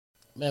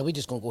Man, we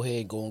just gonna go ahead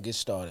and go and get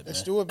started,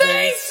 Let's man. do it,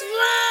 baby.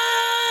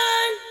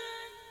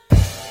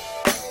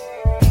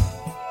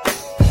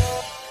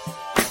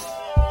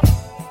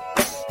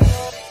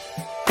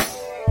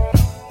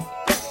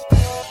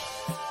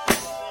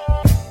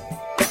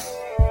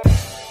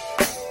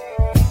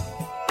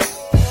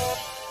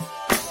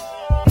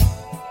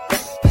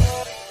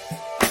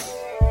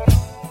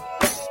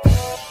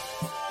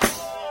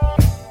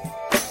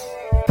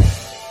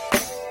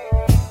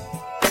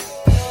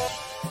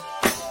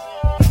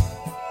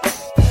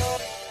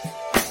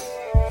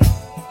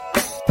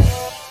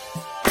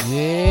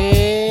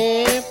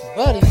 Yeah,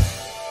 buddy.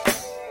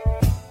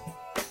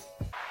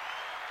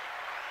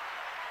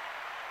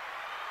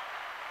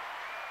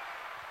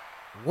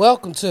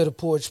 Welcome to the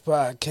Porch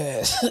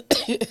Podcast.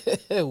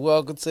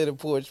 Welcome to the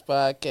Porch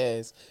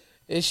Podcast.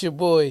 It's your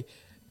boy,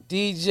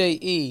 DJ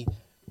E,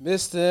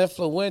 Mr.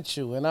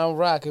 Influential, and I'm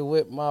rocking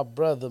with my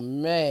brother,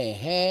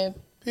 Man.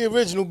 The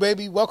original,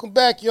 baby. Welcome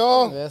back,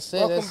 y'all. That's it,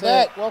 Welcome that's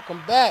back. it.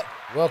 Welcome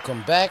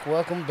back.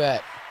 Welcome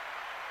back.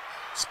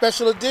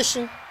 Special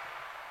edition.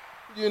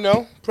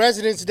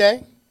 President's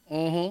Day.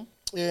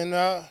 Mm-hmm. And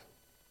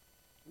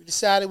we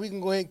decided we can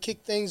go ahead and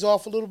kick things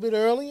off a little bit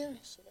earlier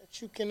so that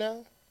you can,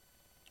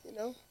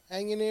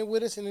 hang in there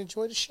with us and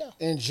enjoy the show.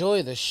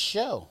 Enjoy the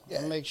show.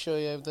 Yeah. Make sure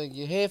everything,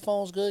 your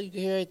headphones good, you can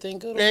hear everything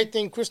good?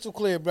 Everything crystal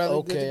clear, brother.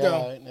 Okay, good to go.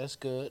 all right.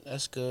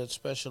 That's good.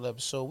 Special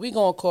episode. We're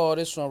going to call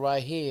this one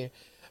right here,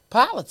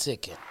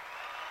 Politic-in.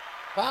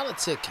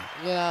 Politic-in.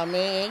 You know what I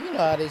mean? You know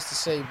how they used to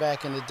say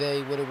back in the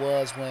day what it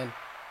was when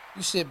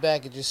you sit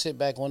back and just sit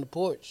back on the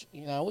porch.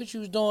 You know, what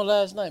you was doing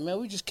last night, man?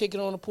 We just kicking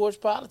on the porch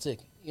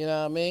politicking. You know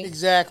what I mean?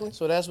 Exactly.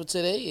 So that's what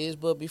today is.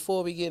 But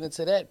before we get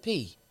into that,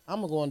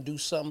 I'm going to do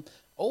something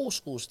old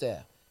school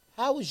style.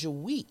 How was your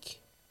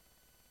week?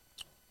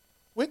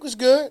 Week was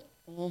good.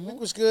 Mm-hmm. Week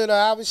was good.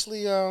 I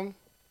obviously,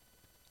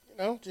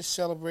 just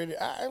celebrated.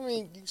 I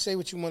mean, you can say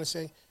what you want to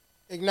say.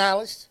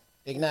 Acknowledged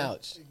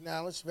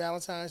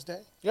Valentine's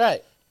Day.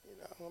 Right.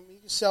 You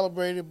can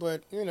celebrate it,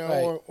 but,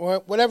 Right. or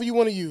whatever you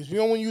want to use. If you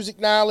don't want to use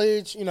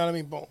acknowledge, you know what I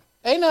mean? Boom.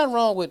 Ain't nothing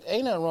wrong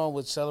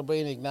with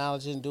celebrating,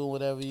 acknowledging, doing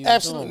whatever you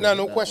Absolutely. doing.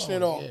 No question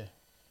at all. Yeah.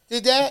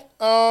 Did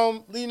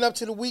that leading up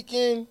to the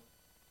weekend.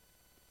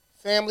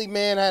 Family,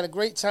 man, I had a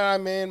great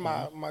time, man.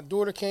 My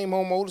daughter came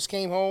home, my oldest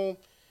came home,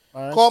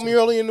 All called me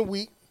early in the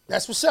week.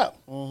 That's what's up.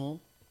 Mm-hmm.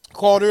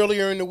 Called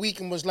earlier in the week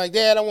and was like,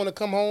 Dad, I want to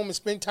come home and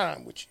spend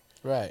time with you.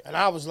 Right. And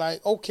I was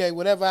like, okay,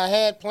 whatever I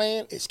had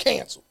planned is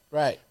canceled.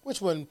 Right.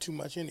 Which wasn't too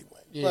much anyway.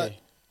 Yeah. But,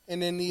 and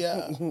then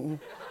the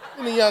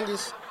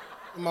youngest,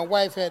 and my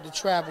wife had to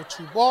travel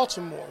to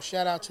Baltimore.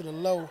 Shout out to the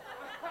Low,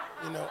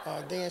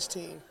 dance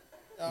team.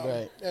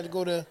 Right. Had to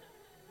go to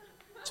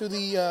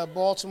the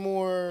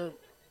Baltimore,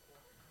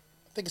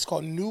 I think it's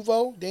called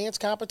Nouveau dance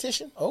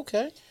competition.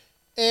 Okay.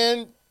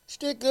 And she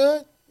did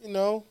good,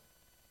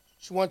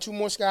 She won 2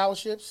 more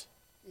scholarships.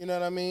 You know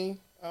what I mean?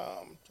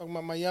 Talking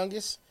about my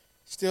youngest.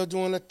 Still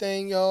doing her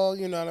thing, y'all.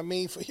 You know what I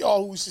mean? For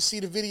y'all who used to see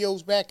the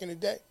videos back in the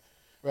day.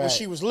 Right. When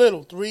she was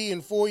little, 3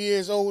 and 4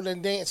 years old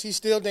and dance. She's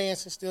still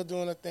dancing, still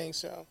doing her thing.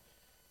 So,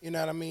 you know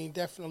what I mean?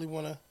 Definitely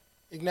want to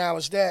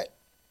acknowledge that.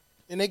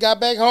 And they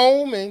got back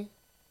home and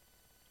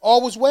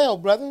all was well,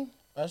 brother.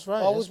 That's right.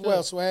 All That's was well.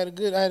 good. So I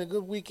had a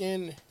good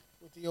weekend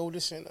with the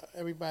oldest and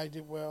everybody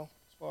did well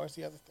as far as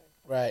the other thing.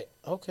 Right.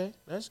 Okay.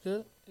 That's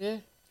good. Yeah.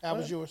 How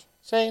was yours?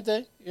 Same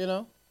thing,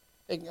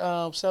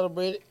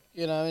 celebrated,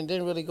 and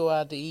didn't really go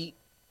out to eat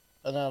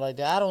or nothing like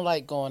that. I don't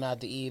like going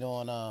out to eat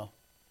on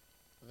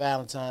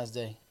Valentine's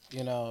Day.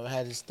 I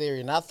had this theory,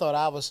 and I thought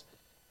I was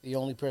the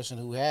only person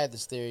who had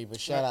this theory, but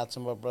shout out to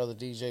my brother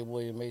DJ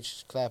William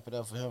H. Clap it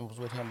up for him. I was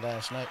with him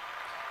last night.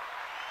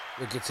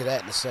 We'll get to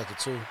that in a second,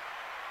 too,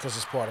 because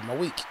it's part of my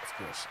week, of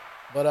course.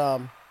 But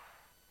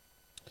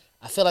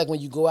I feel like when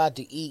you go out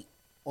to eat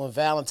on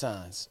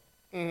Valentine's,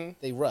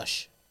 they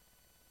rush.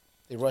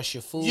 They rush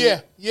your food.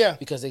 Yeah.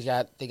 Because they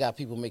got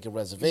people making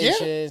reservations.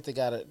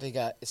 Yeah. They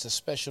got it's a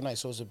special night,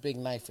 so it's a big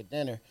night for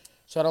dinner.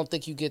 So I don't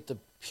think you get the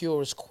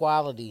purest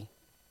quality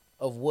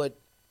of what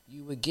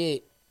you would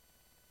get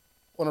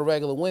on a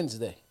regular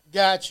Wednesday.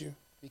 Got you.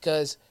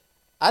 Because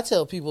I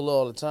tell people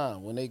all the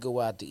time when they go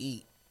out to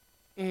eat,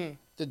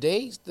 the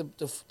days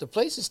the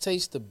places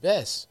taste the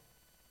best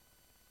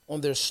on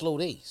their slow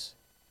days.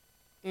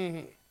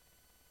 Mm-hmm.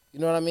 You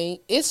know what I mean?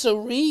 It's a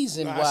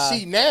reason why. I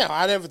see now.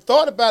 I never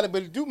thought about it,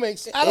 but it do make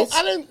sense. I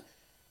didn't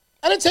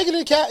take it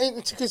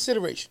into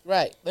consideration.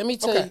 Right. Let me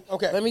tell you.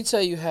 Okay. Let me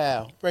tell you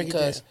how. Break it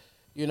because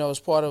down.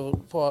 It's part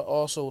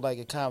also like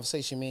a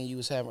conversation me and you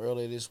was having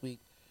earlier this week.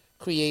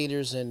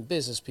 Creators and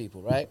business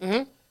people, right?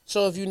 Mm-hmm.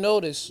 So if you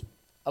notice,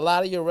 a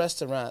lot of your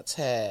restaurants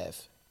have,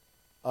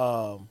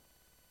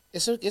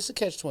 it's a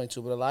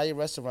catch-22, but a lot of your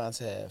restaurants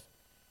have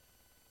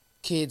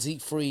kids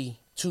eat free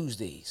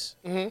Tuesdays.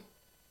 Mm-hmm.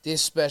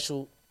 This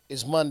special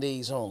is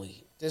Mondays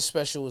only. This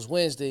special is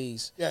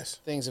Wednesdays.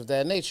 Yes. Things of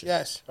that nature.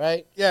 Yes.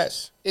 Right?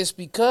 Yes. It's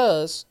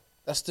because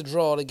that's the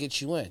draw to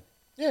get you in.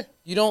 Yeah.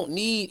 You don't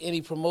need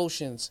any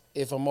promotions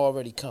if I'm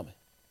already coming.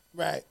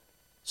 Right.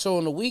 So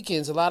on the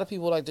weekends, a lot of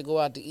people like to go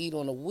out to eat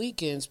on the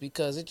weekends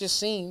because it just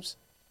seems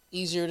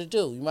easier to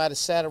do. You might have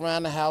sat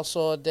around the house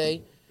all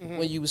day.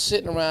 When you was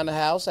sitting around the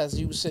house, as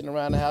you was sitting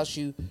around the house,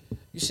 you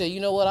say, you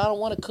know what, I don't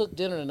want to cook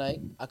dinner tonight.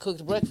 I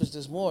cooked breakfast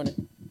this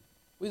morning.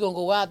 We're going to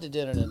go out to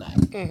dinner tonight.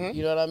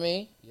 You know what I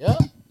mean? Yeah.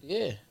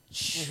 Yeah.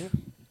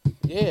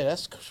 Yeah,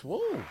 that's,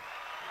 whoa.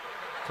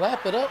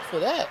 Clap it up for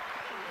that.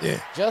 Yeah.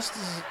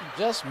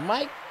 Just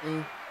Mike.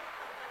 And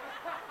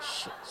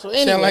so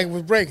anyway. Sound like it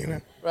was breaking, huh?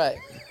 Right.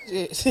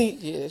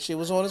 Yeah, she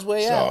was on his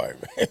way out. Sorry,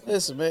 man.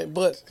 Listen, man,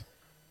 but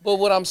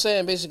what I'm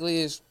saying basically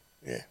is,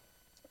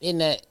 in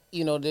that,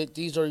 you know,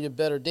 these are your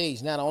better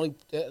days. Now,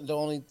 the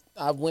only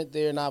I went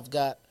there and I've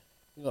got,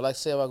 you know, like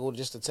say if I go to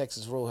just a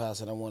Texas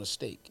Roadhouse and I want a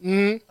steak.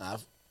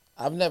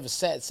 I've never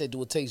sat and said,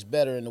 do it taste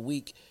better in a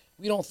week?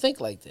 We don't think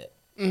like that.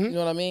 You know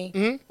what I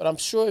mean? But I'm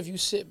sure if you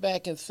sit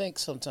back and think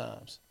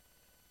sometimes,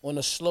 on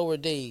the slower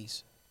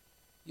days,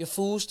 your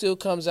food still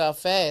comes out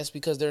fast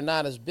because they're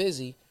not as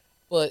busy,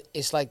 but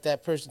it's like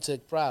that person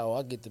took pride. Oh,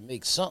 I get to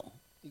make something.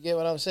 You get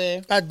what I'm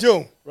saying? I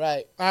do.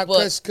 Right.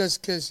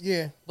 Cause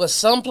yeah. But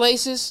some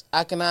places,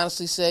 I can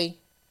honestly say,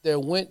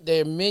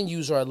 their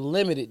menus are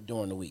limited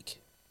during the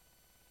week.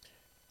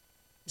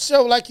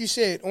 So, like you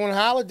said, on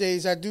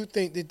holidays, I do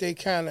think that they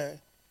kind of,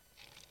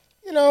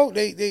 you know,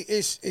 they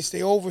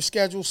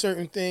overschedule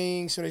certain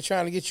things, so they're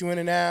trying to get you in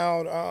and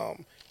out.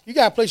 You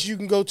got places you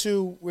can go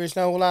to where it's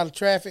not a whole lot of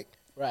traffic.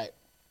 Right.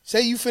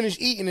 Say you finish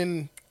eating,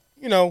 and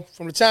you know,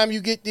 from the time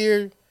you get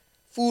there,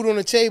 food on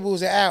the table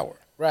is an hour.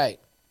 Right.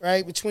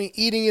 Right, between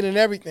eating it and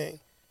everything.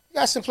 You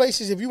got some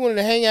places, if you wanted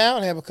to hang out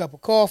and have a cup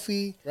of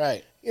coffee.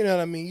 Right. You know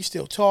what I mean? You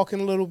still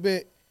talking a little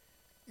bit.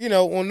 You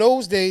know, on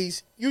those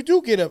days, you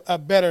do get a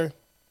better,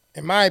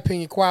 in my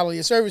opinion, quality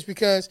of service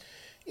because,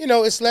 you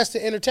know, it's less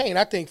to entertain.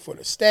 I think for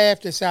the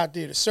staff that's out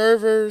there, the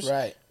servers,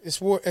 right, as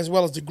well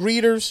as the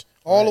greeters,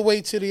 all the way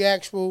to the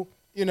actual,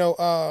 you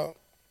know,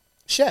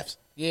 chefs.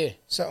 Yeah.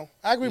 So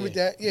I agree with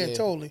that. Yeah,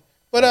 totally.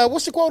 But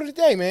what's the quote of the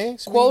day, man?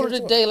 So quote of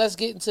the day. Let's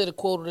get into the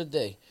quote of the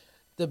day.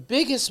 The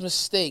biggest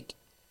mistake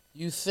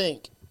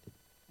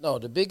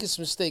the biggest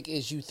mistake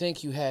is you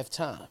think you have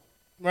time.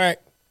 Right.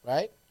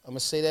 Right? I'm going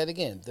to say that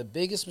again. The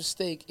biggest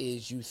mistake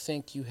is you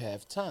think you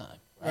have time.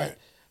 Right?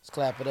 Let's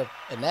clap it up.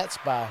 And that's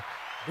by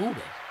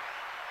Buddha,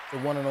 the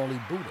one and only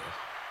Buddha.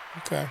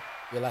 Okay.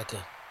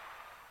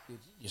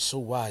 You're so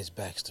wise,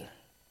 Baxter.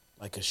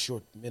 Like a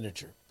short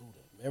miniature Buddha.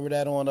 Remember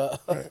that on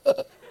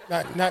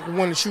Not the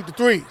one to shoot the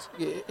threes.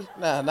 Yeah,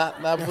 not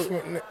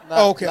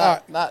okay, all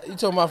right. Not you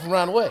talking about from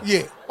around the way?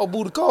 Yeah. Oh,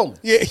 Buddha Coleman.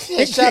 Yeah.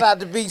 Shout out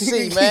to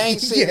BC, man.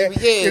 Ain't seen him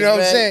in years, you know what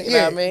man. I'm saying? You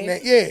know what I mean?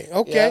 Yeah,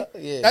 okay.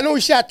 Yeah. I know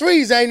he shot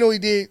threes. I didn't know he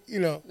did, you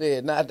know. Yeah,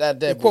 not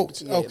that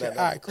quotes. Yeah, okay, all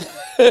right, cool.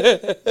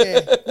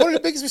 Yeah. One of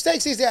the biggest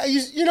mistakes is that,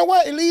 you know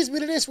what? It leads me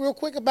to this real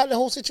quick about the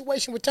whole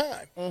situation with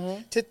time.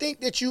 To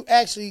think that you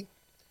actually,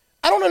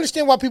 I don't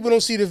understand why people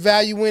don't see the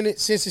value in it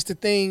since it's the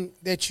thing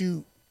that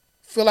you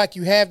feel like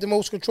you have the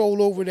most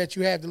control over, that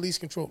you have the least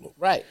control over.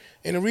 Right.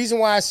 And the reason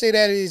why I say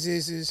that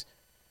is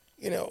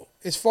you know,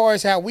 as far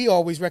as how we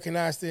always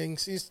recognize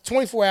things, it's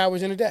 24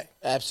 hours in a day.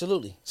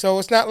 Absolutely. So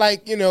it's not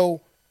like, you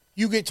know,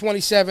 you get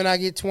 27, I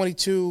get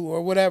 22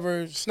 or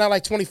whatever. It's not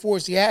like 24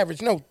 is the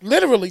average. No,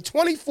 literally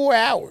 24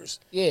 hours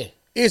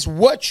is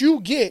what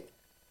you get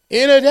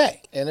in a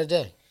day. In a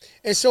day.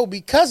 And so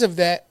because of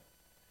that,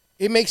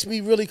 it makes me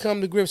really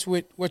come to grips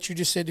with what you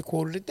just said the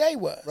quote of the day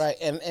was. Right.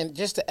 And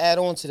just to add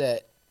on to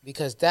that,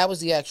 because that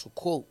was the actual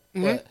quote.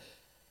 But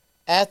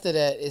after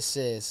that, it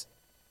says,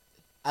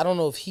 I don't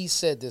know if he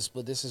said this,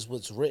 but this is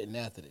what's written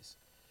after this.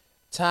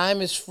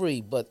 Time is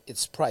free, but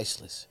it's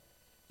priceless.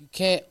 You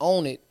can't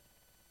own it,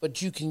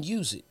 but you can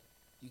use it.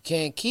 You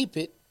can't keep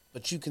it,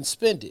 but you can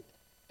spend it.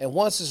 And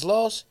once it's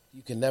lost,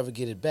 you can never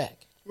get it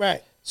back.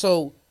 Right.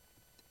 So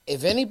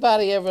if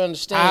anybody ever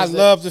understands I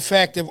love the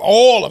fact of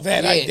all of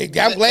that.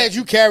 Yeah, I'm glad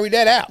you carried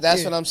that out.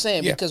 That's what I'm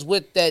saying. Yeah. Because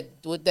what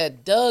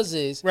that does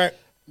is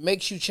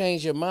makes you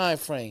change your mind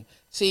frame.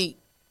 See,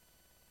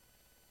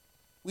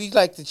 we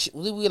like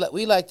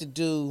to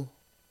do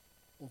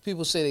when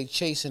people say they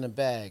chasing a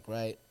bag,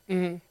 right?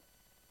 Mm-hmm.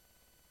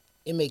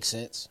 It makes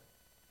sense.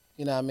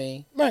 You know what I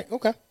mean? Right,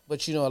 okay.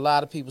 But you know, a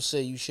lot of people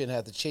say you shouldn't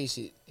have to chase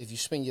it. If you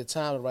spend your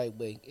time the right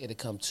way, it'll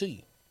come to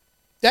you.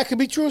 That could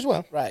be true as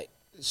well. Right.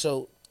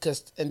 So,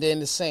 and then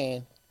the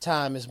saying,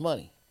 time is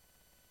money.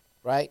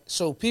 Right?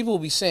 So people will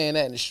be saying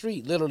that in the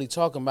street, literally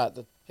talking about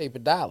the paper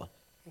dollar.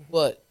 Mm-hmm.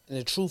 But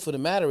the truth of the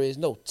matter is,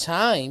 no,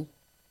 time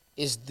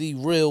is the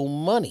real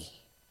money.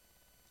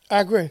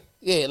 I agree.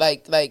 Yeah,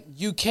 like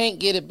you can't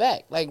get it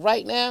back. Like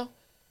right now,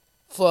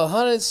 for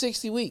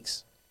 160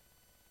 weeks,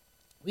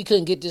 we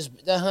couldn't get that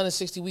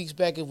 160 weeks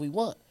back if we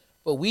want.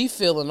 But we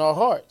feel in our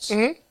hearts.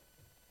 Mm-hmm.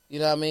 You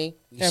know what I mean?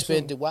 We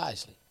spent it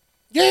wisely.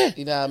 Yeah.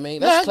 You know what I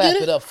mean? Let's clap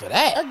it up for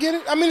that. I get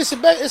it. I mean, it's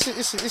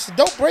a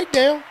dope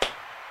breakdown.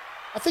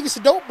 I think it's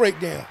a dope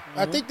breakdown. Mm-hmm.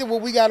 I think that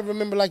what we got to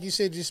remember, like you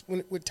said, just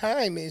with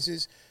time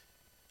is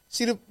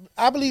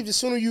I believe the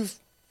sooner you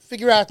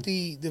figure out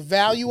the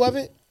value of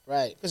it,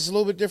 right? Because it's a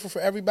little bit different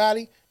for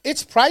everybody.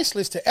 It's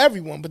priceless to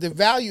everyone, but the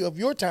value of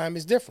your time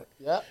is different.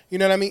 Yeah. You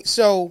know what I mean?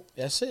 So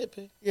that's it,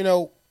 P. You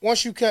know,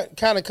 once you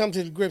kind of come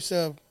to the grips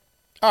of,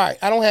 all right,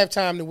 I don't have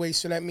time to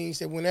waste. So that means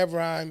that whenever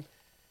I'm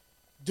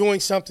doing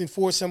something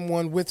for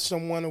someone, with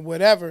someone, or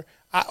whatever,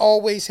 I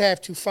always have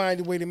to find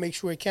a way to make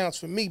sure it counts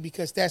for me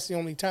because that's the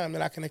only time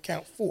that I can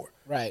account for.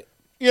 Right.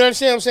 You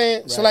understand what I'm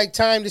saying? Right. So like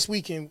time this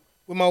weekend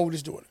with my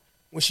oldest daughter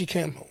when she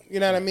came home. You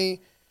know what I mean?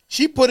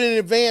 She put in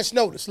advance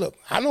notice. Look,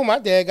 I know my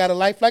dad got a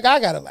life like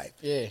I got a life.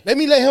 Yeah. Let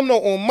me let him know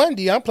on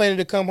Monday I'm planning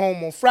to come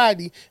home on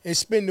Friday and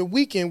spend the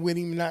weekend with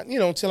him, not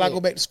until I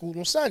go back to school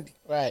on Sunday.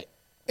 Right.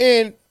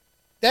 And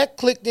that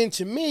clicked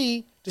into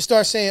me to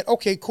start saying,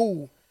 okay,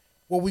 cool,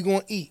 what we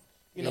gonna eat?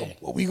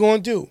 What we gonna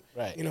do?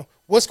 Right.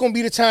 What's gonna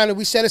be the time that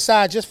we set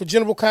aside just for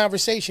general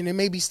conversation and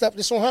maybe stuff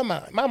that's on her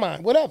mind, my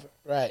mind, whatever.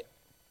 Right.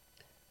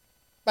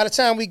 By the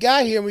time we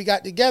got here and we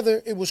got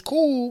together, it was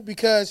cool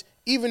because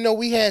even though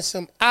we had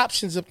some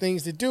options of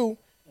things to do,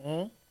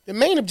 the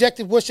main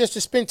objective was just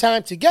to spend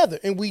time together,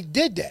 and we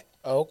did that.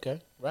 Oh, okay.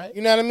 Right.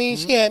 You know what I mean?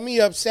 She had me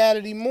up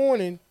Saturday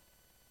morning.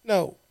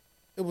 No,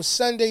 it was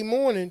Sunday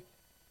morning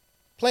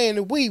playing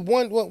the Wii,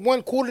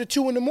 1:45 to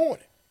 2 in the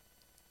morning.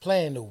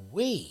 Playing the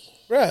Wii.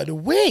 Bruh, the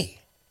Wii.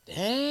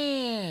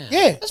 Damn.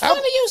 Yeah. It's funny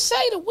you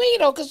say the Wii,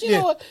 though, because you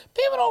know what?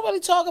 People don't really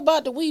talk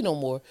about the Wii no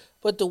more.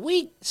 But the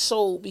Wii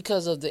sold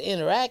because of the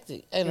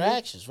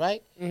interactions,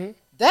 right? Mm-hmm.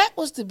 That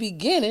was the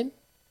beginning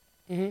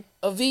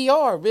of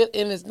VR.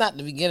 And it's not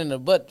the beginning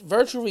of, but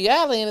virtual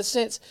reality in a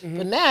sense.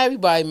 But now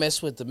everybody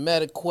mess with the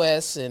Meta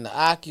Quest and the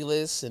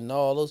Oculus and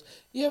all those.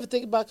 You ever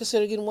think about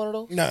considering getting one of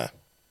those? Nah.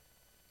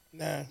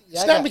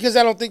 It's not because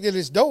I don't think that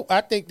it's dope.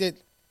 I think that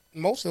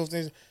most of those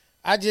things,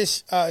 I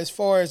just, as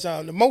far as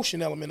the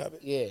motion element of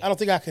it, I don't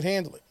think I could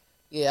handle it.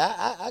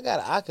 Yeah, I got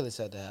an Oculus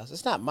at the house.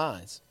 It's not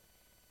mine.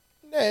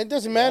 Yeah, it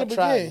doesn't matter, but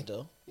yeah. It,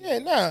 though. Yeah,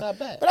 nah. It's not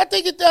bad. But I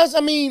think it does.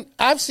 I mean,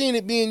 I've seen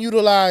it being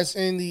utilized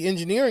in the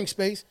engineering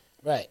space.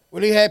 Right.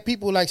 Where they had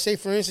people, like, say,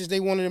 for instance, they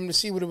wanted them to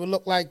see what it would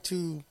look like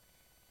to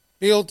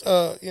build,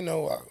 a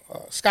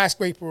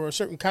skyscraper or a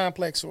certain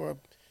complex or a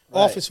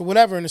office or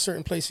whatever in a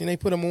certain place, and they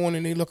put them on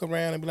and they look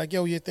around and be like,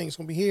 yo, your thing's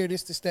going to be here,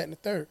 this, that, and the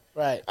third.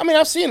 Right. I mean,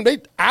 I've seen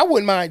them. I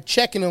wouldn't mind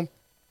checking them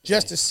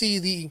just to see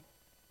the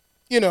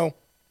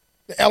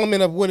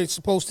element of what it's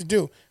supposed to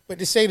do. But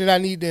to say that I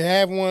need to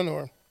have one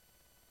or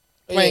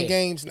playing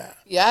games, nah.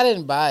 Yeah, I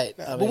didn't buy it.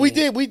 Nah. But we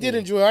did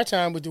enjoy our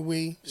time with the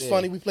Wii. It's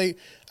funny. We played.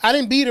 I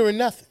didn't beat her in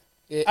nothing.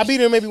 Yeah. I beat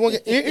her in maybe one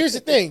game. Here's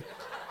the thing.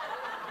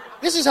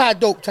 This is how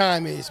dope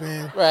time is,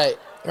 man. Right.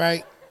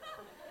 Right?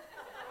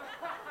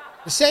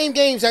 The same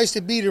games I used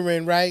to beat her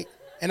in, right?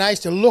 And I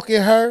used to look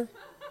at her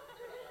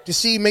to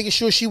see, making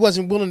sure she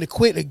wasn't willing to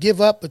quit or give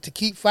up, but to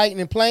keep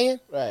fighting and playing.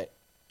 Right.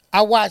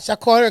 I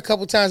caught her a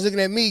couple times looking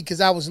at me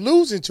because I was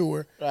losing to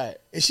her. Right.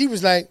 And she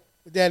was like,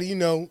 Daddy,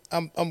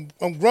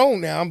 I'm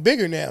grown now. I'm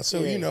bigger now.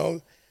 So,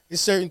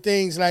 there's certain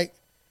things like,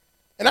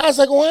 and I was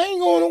like, I ain't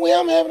going nowhere.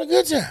 I'm having a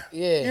good time.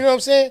 Yeah. You know what I'm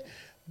saying?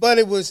 But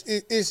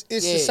it's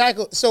a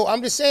cycle. So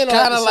I'm just saying,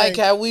 kind of like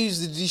how we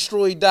used to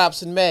destroy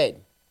Dops and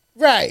Madden.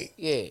 Right.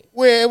 Yeah.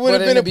 Where it would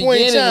have been a point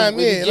in time,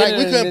 like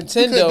we couldn't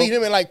beat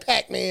him in like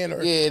Pac-Man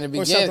or in the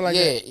beginning, or something like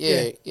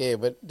that. Yeah.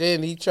 But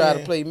then he tried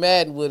to play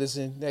Madden with us,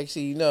 and next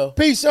thing you know.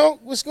 Peace,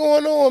 Unc. What's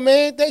going on,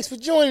 man? Thanks for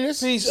joining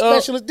us. Peace,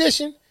 special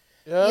edition.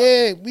 Yeah.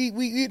 Yeah,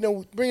 we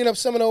bringing up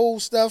some of the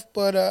old stuff,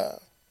 but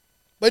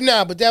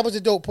that was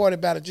the dope part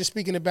about it. Just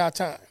speaking about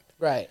time.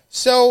 Right.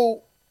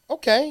 So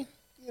okay,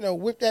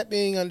 with that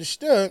being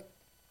understood,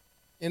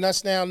 and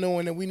us now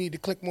knowing that we need to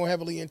click more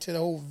heavily into the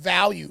whole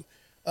value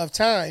of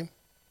time,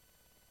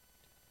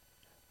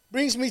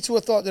 brings me to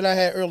a thought that I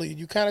had earlier.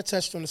 You kind of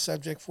touched on the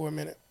subject for a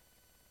minute,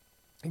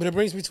 but it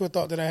brings me to a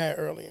thought that I had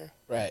earlier.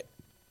 Right.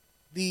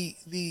 The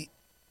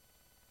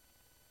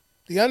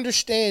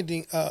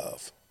understanding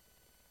of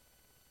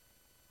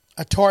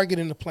a target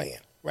and a plan,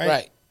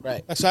 right?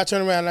 Right. So I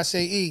turn around and I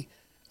say, E,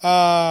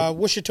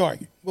 what's your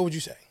target? What would you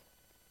say?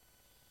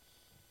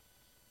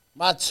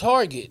 My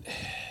target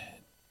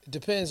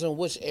depends on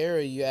which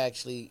area you're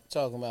actually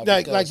talking about.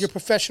 Like your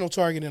professional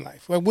target in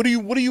life. Like what do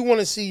you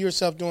want to see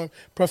yourself doing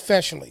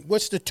professionally?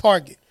 What's the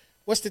target?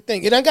 What's the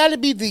thing? It don't got to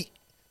be the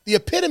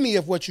epitome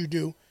of what you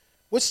do.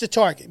 What's the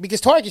target? Because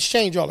targets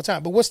change all the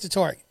time. But what's the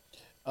target?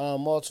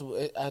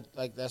 Multiple.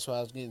 That's why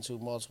I was getting to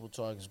multiple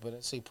targets. But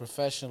let's say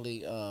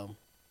professionally,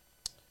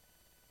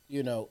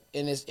 in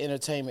this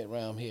entertainment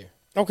realm here.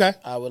 Okay.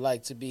 I would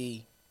like to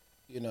be,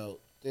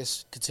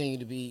 this continue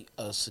to be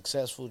a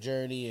successful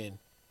journey and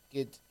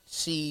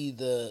see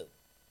the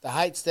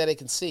heights that it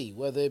can see,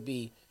 whether it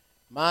be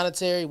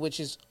monetary, which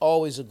is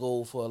always a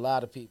goal for a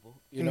lot of people.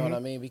 You know what I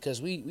mean?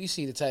 Because we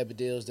see the type of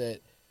deals that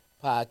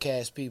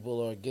podcast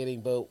people are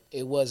getting, but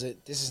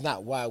this is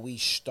not why we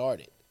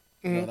started.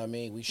 You know what I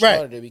mean? We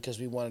started it because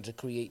we wanted to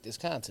create this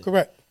content.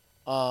 Correct.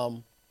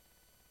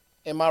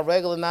 In my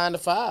regular 9 to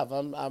 5,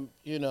 I'm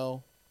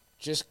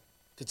just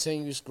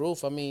continuous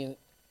growth. I mean,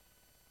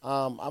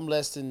 I'm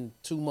less than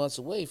 2 months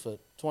away for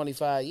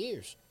 25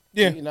 years.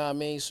 Yeah. You know what I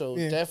mean? So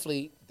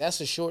definitely that's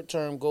a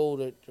short-term goal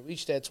to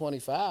reach that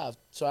 25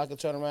 so I can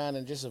turn around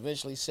and just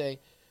eventually say,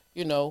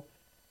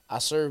 I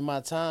served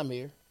my time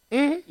here.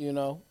 Mm-hmm.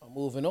 I'm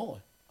moving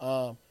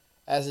on.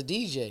 As a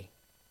DJ,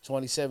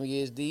 27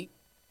 years deep,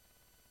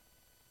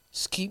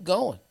 just keep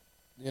going.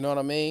 You know what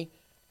I mean?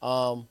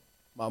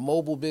 My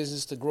mobile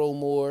business to grow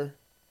more,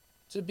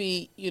 to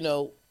be,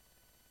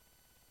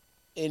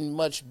 in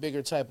much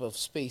bigger type of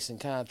space and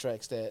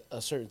contracts that are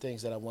certain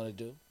things that I want to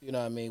do. You know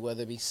what I mean?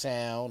 Whether it be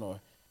sound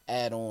or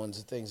add-ons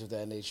and things of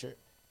that nature.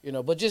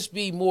 But just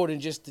be more than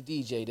just the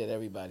DJ that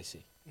everybody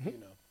see.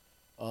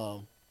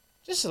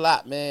 Just a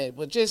lot, man.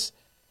 But just,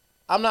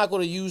 I'm not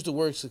going to use the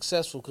word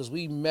successful because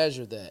we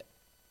measure that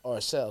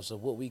ourselves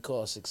of what we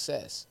call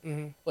success.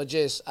 But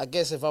just, I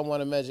guess if I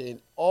want to measure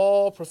in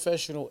all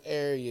professional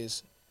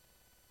areas,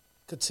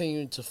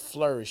 continuing to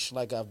flourish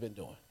like I've been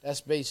doing.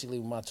 That's basically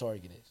what my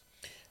target is.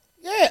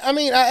 Yeah, I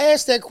mean, I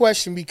asked that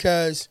question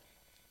because,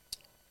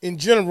 in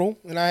general,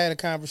 and I had a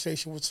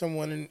conversation with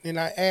someone, and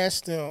I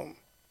asked them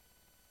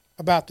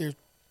about their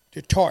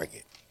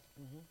target.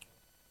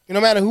 No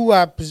matter who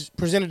I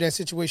presented that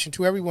situation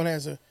to, everyone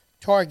has a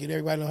target.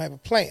 Everybody don't have a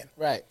plan.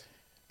 Right.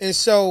 And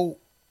so,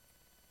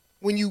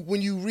 when you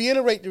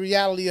reiterate the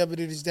reality of it,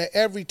 it is that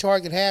every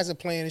target has a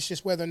plan. It's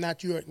just whether or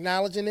not you're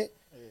acknowledging it,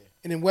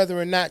 and then whether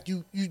or not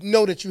you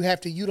know that you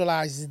have to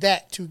utilize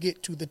that to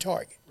get to the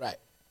target. Right.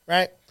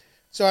 Right?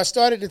 So I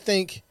started to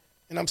think,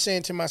 and I'm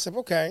saying to myself,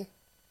 okay,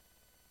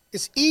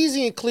 it's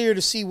easy and clear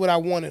to see what I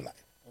want in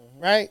life,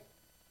 right?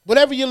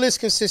 Whatever your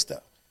list consists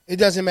of, it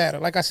doesn't matter.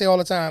 Like I say all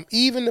the time,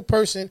 even the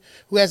person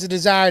who has a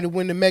desire to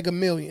win the Mega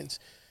Millions,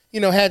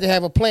 had to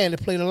have a plan to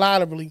play the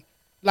lottery.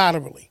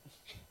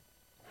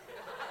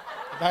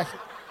 Right?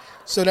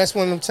 So that's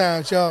one of them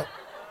times, y'all.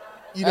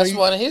 That's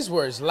one of his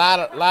words,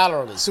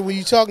 lottery. So when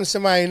you talking to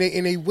somebody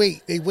and they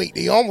wait,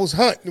 they almost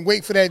hunt and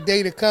wait for that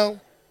day to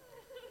come.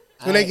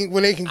 When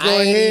they can go ahead.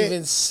 I ain't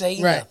even say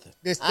nothing.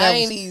 I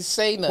ain't even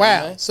say nothing.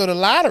 Wow. Man. So the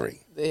lottery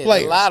players.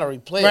 The lottery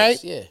players,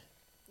 right? Yeah.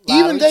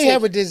 Even they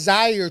have a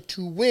desire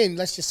to win,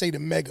 let's just say the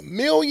Mega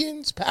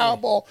Millions,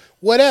 Powerball,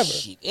 whatever.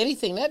 Shit,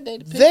 anything that day.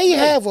 They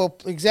have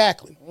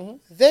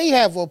They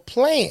have a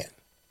plan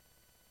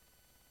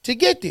to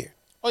get there.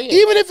 Oh, yeah.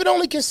 Even if it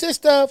only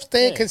consists of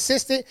staying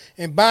consistent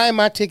and buying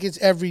my tickets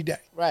every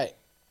day. Right.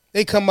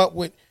 They come up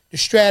with the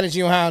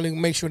strategy on how they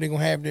make sure they're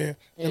going to have their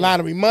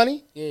lottery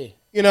money. Yeah.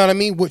 You know what I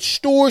mean? Which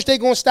stores they're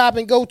going to stop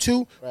and go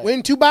to,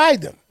 when to buy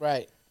them.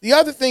 Right. The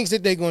other things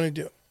that they're going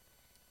to do.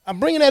 I'm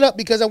bringing that up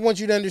because I want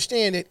you to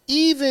understand that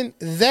even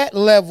that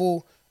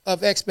level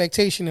of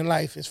expectation in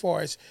life as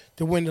far as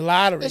to win the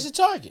lottery. It's a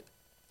target.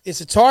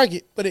 It's a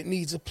target, but it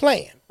needs a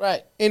plan.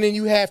 Right. And then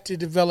you have to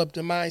develop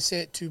the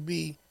mindset to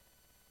be,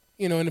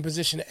 in a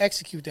position to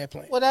execute that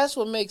plan. Well, that's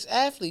what makes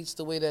athletes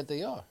the way that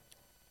they are.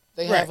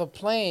 They have a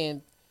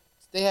plan.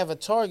 They have a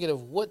target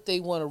of what they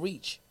want to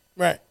reach.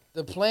 Right.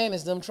 The plan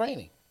is them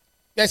training.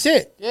 That's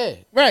it. Yeah.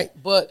 Right.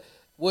 But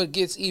what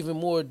gets even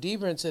more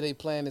deeper into their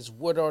plan is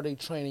what are they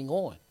training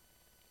on?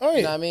 Oh, yeah.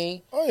 You know what I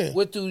mean? Oh,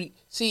 yeah.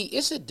 See,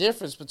 it's a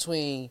difference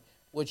between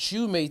what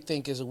you may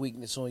think is a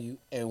weakness on you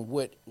and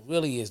what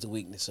really is the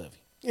weakness of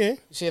you. Yeah. You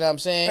see what I'm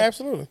saying?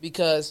 Absolutely.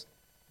 Because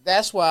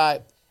that's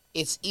why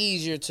it's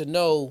easier to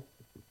know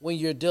when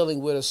you're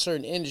dealing with a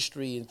certain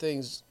industry and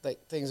things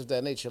of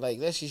that nature. Like,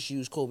 let's just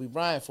use Kobe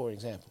Bryant for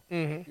example.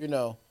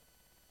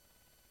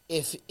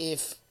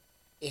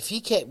 If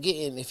he kept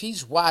getting, if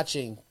he's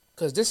watching,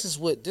 because this is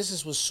what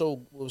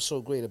was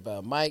so great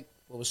about Mike,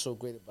 what was so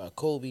great about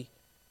Kobe,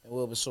 and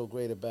what was so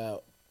great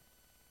about,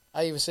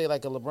 I even say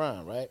like a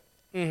LeBron, right?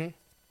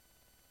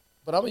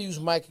 But I'm gonna use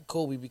Mike and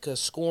Kobe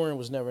because scoring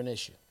was never an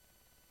issue,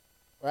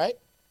 right?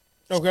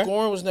 Okay.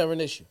 Scoring was never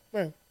an issue.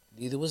 Right.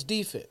 Neither was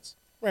defense.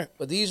 Right.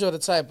 But these are the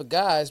type of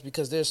guys,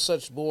 because they're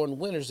such born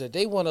winners, that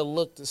they want to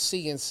look to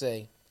see and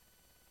say,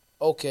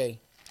 okay,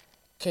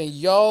 can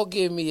y'all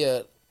give me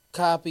a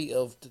copy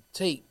of the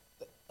tape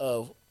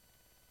of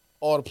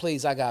all the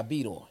plays I got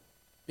beat on,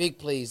 big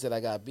plays that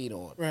I got beat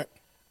on, right?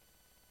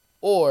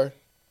 Or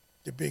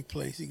the big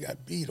plays he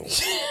got beat on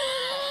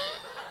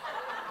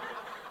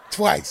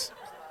twice.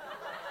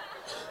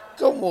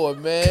 Come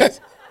on, man.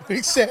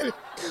 He said it.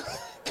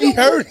 He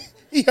heard it.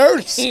 He heard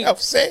himself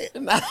say it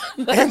and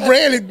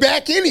ran it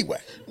back anyway.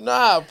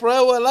 Nah,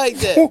 bro, wasn't like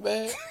that,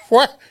 man.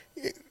 What?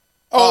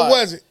 Oh,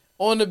 was it?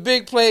 On the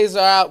big plays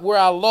are where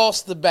I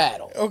lost the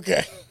battle.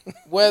 Okay.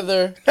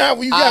 Whether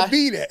where you got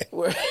beat at.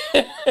 Where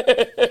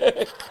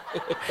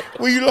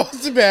you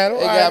lost the battle.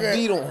 They got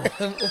beat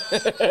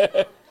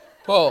on.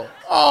 Paul.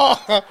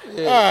 Oh,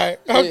 yeah. All right.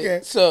 Okay. Yeah.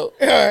 So,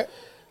 all right.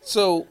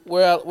 So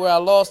where I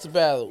lost the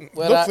battle.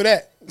 Look for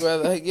that.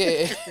 Whether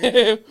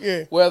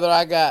yeah. Whether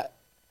I got,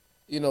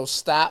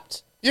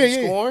 stopped from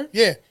scoring.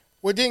 Yeah.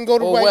 Well, didn't go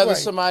the or right whether way.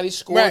 somebody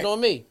scored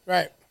on me.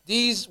 Right.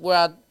 These where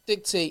I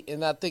dictate,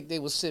 and I think they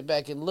would sit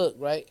back and look,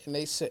 right? And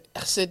I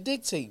said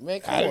dictate,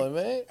 man. Come on,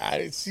 man. I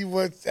didn't see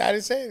what I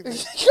didn't say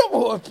anything.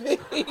 Come on, man.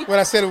 When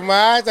I said it with my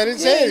eyes, I didn't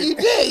say it. You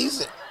did. You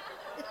said,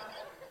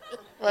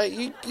 right?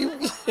 You.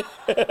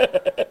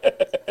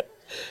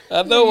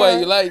 I know why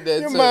you like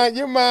that.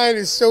 Your mind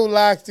is so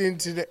locked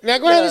into that. Now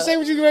go ahead and say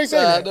what you're going to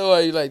say. I know why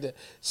you like that.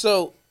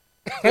 So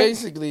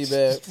basically,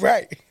 man,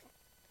 right?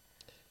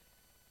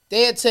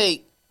 They'd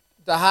take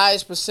the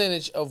highest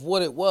percentage of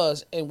what it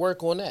was and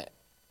work on that.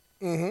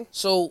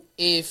 So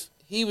if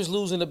he was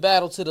losing the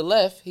battle to the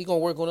left, he gonna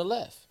work on the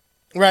left,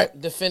 Right.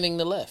 defending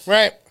the left.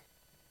 Right.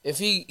 If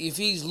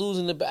he's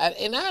losing the battle,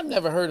 and I've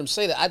never heard him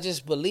say that. I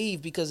just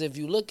believe because if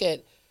you look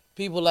at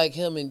people like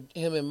him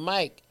and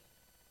Mike,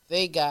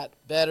 they got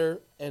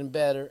better and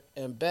better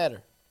and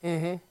better.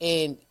 Mm-hmm.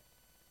 And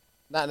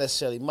not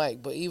necessarily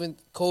Mike, but even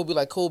Kobe,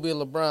 like Kobe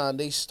and LeBron,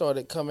 they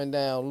started coming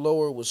down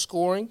lower with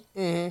scoring.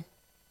 Mm-hmm.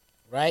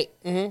 Right?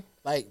 Mm-hmm.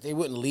 Like they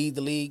wouldn't lead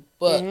the league,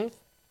 but Mm-hmm.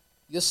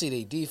 you'll see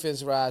their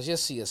defense rise. You'll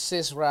see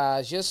assists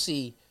rise. You'll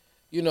see,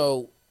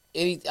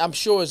 I'm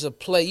sure it's a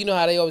play. You know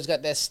how they always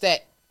got that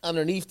stat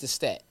underneath the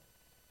stat.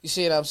 You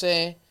see what I'm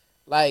saying?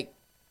 Like,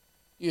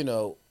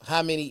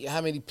 how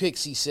many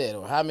picks he said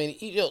or how many,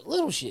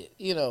 little shit,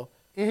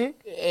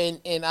 Mm-hmm.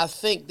 And I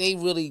think they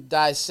really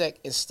dissect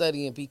and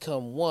study and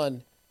become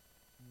one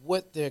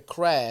with their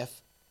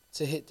craft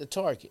to hit the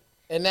target.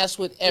 And that's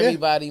what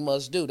everybody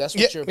must do. That's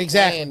what your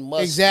plan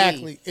must be.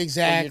 When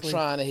you're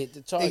trying to hit the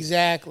target.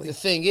 Exactly. The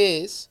thing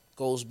is,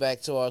 goes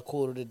back to our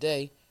quote of the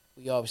day,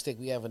 we always think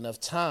we have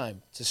enough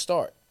time to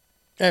start.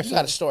 Absolutely. You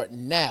got to start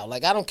now.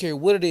 Like, I don't care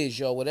what it is,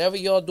 y'all. Whatever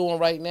y'all doing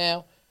right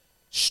now,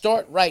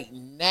 start right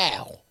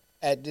now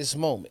at this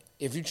moment.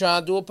 If you're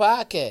trying to do a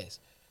podcast,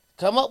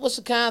 come up with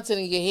some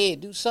content in your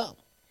head. Do something.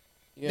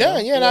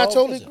 I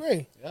totally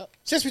agree. Yep.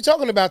 Since we're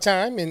talking about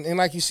time, and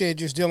like you said,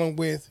 just dealing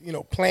with,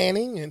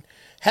 planning and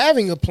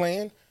having a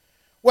plan,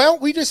 well,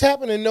 we just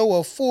happen to know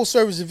a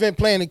full-service event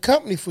planning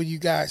company for you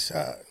guys.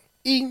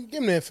 E,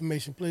 give me the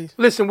information, please.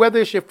 Listen, whether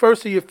it's your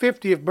first or your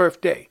 50th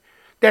birthday,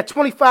 that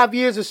 25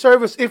 years of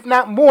service, if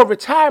not more,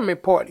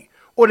 retirement party,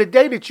 or the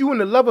day that you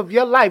and the love of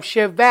your life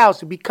share vows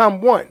to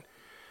become one,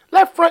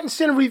 let Front and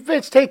Center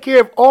Events take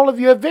care of all of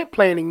your event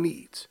planning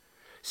needs.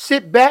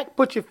 Sit back,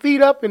 put your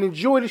feet up, and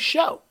enjoy the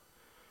show,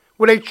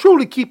 where they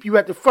truly keep you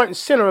at the front and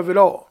center of it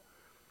all.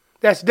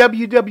 That's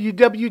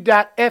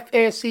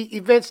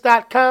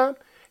www.fncevents.com.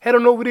 Head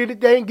on over there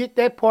today and get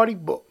that party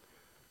booked.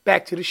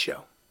 Back to the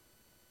show.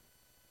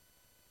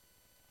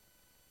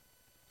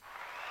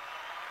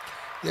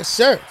 Yes,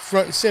 sir.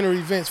 Front and Center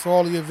Events for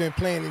all of your event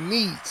planning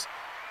needs.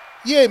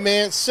 Yeah,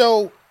 man.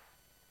 So,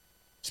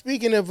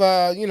 speaking of,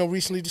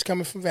 recently just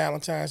coming from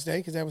Valentine's Day,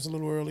 because that was a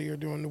little earlier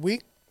during the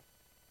week,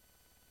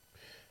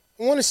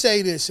 I want to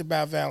say this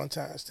about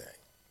Valentine's Day.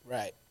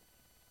 Right.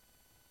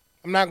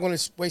 I'm not going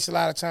to waste a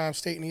lot of time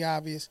stating the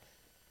obvious.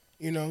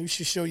 You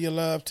should show your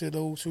love to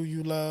those who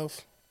you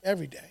love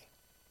every day.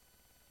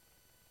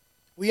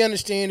 We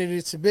understand that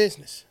it's a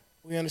business.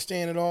 We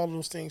understand that all of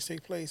those things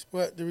take place.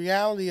 But the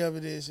reality of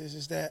it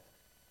is that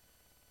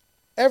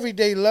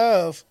everyday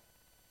love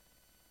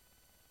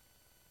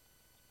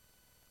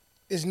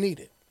is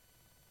needed.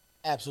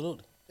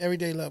 Absolutely.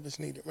 Everyday love is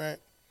needed, right?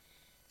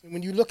 And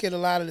when you look at a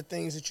lot of the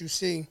things that you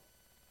see,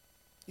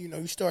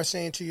 you start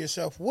saying to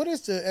yourself, what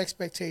is the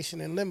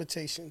expectation and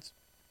limitations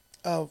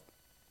of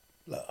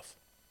love,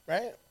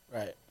 right?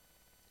 Right.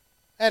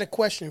 I had a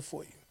question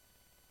for you.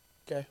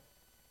 Okay.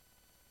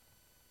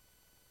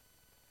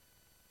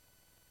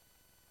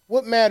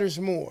 What matters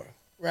more,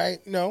 right?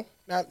 No,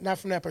 not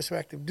from that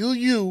perspective.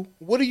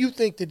 What do you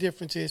think the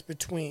difference is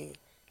between,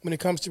 when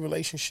it comes to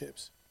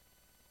relationships,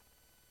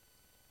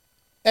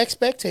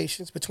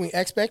 between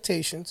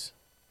expectations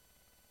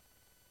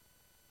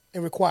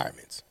and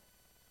requirements?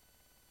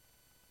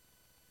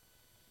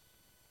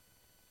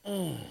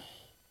 And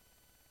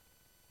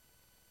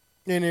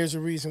there's a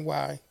reason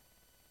why.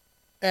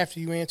 After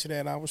you answer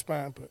that, I'll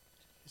respond, but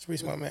it's the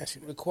reason why I'm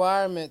asking.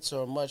 Requirements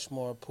are much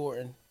more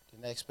important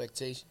than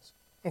expectations.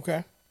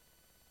 Okay.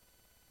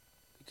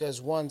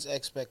 Because one's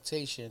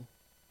expectation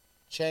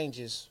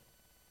changes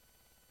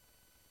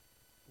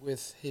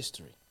with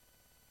history.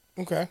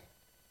 Okay.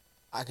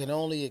 I can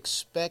only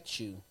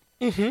expect you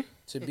to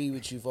be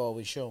what you've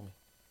always shown me.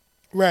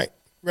 Right.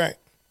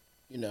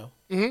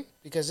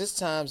 Because there's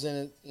times in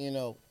it,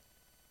 you're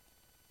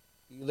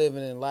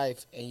living in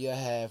life and you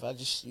have, I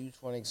just use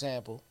for an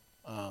example,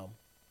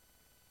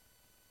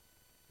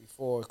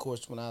 before, of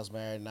course, when I was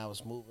married and I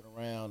was moving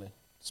around and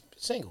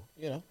single,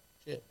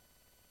 shit.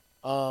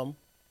 I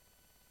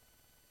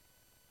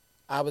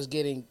was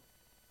getting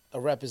a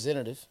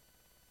representative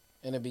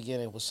in the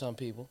beginning with some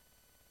people.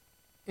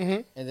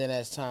 Mm-hmm. And then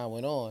as time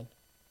went on,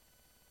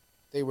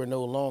 they were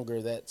no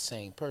longer that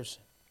same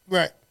person.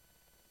 Right.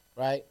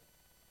 Right?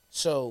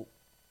 So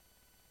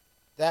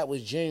that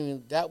was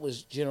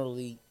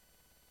generally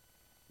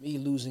me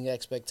losing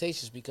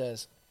expectations,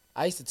 because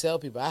I used to tell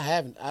people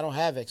I don't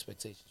have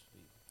expectations for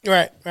you.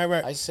 Right.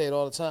 I used to say it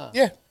all the time.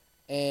 Yeah.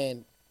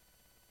 And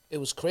it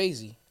was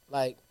crazy.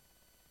 Like,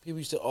 people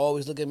used to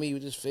always look at me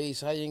with this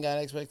face, how you ain't got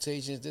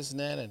expectations, this and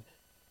that, and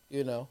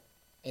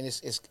and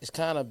it's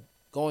kind of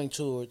going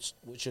towards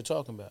what you're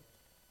talking about.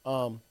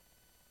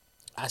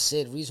 I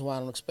said the reason why I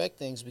don't expect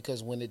things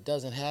because when it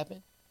doesn't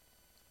happen,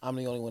 I'm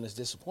the only one that's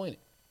disappointed.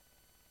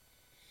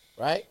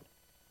 Right?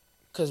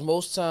 Because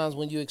most times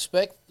when you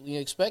expect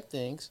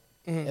things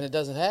and it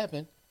doesn't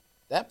happen,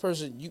 that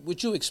person,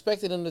 what you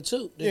expected them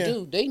to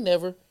do, they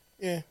never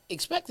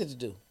expected to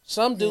do.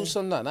 Some do,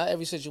 some not. Not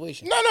every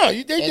situation. No,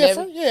 they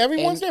different.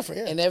 Everyone's and,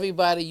 different. Yeah. And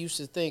everybody used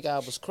to think I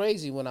was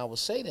crazy when I would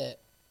say that.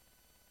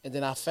 And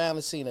then I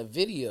finally seen a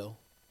video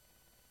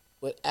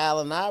with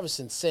Allen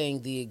Iverson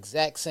saying the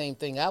exact same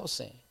thing I was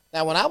saying.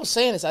 Now, when I was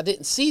saying this, I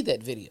didn't see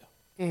that video.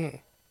 Mm-hmm.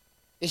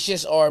 It's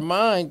just our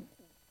mind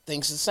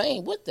thinks the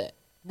same with that.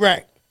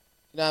 Right.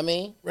 You know what I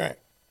mean? Right.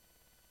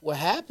 What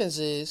happens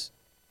is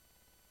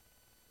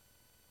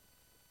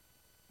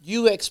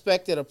you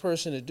expected a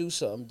person to do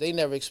something. They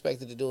never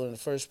expected to do it in the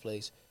first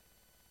place.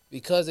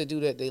 Because they do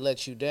that, they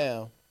let you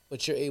down,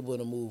 but you're able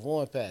to move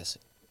on past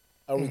it.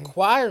 A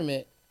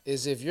requirement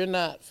is if you're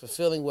not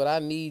fulfilling what I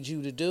need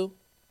you to do,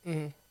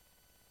 and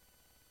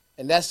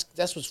that's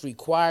what's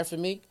required for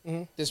me,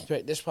 this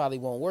probably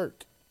won't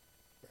work.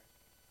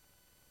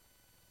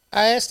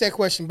 I asked that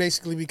question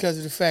basically because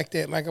of the fact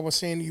that, like I was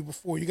saying to you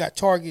before, you got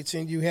targets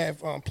and you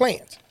have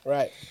plans.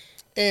 Right.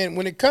 And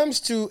when it comes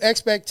to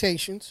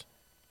expectations,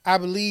 I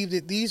believe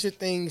that these are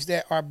things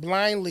that are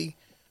blindly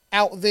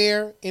out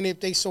there, and if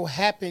they so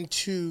happen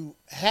to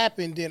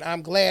happen, then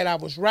I'm glad I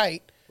was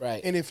right.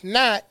 Right. And if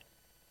not,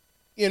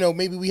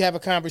 maybe we have a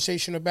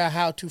conversation about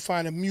how to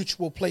find a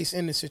mutual place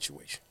in the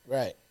situation.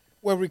 Right.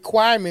 Where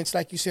requirements,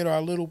 like you said, are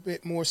a little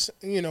bit more,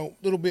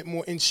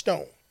 in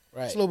stone.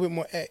 Right. It's a little bit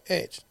more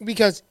edged.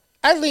 Because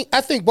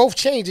I think both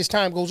change as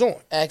time goes on.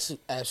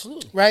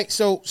 Absolutely. Right?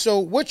 So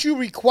what you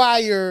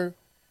require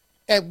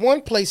at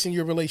one place in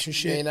your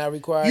relationship,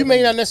 you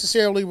may not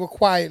necessarily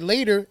require it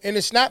later, and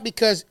it's not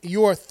because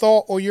your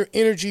thought or your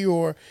energy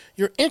or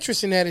your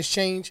interest in that has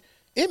changed.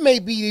 It may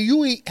be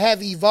you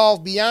have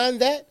evolved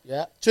beyond that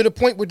to the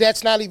point where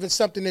that's not even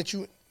something that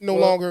you no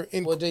longer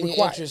require. Well, then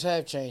your interests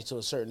have changed to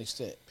a certain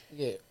extent.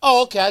 Yeah.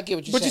 Oh, okay. I get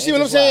what you're saying. But you see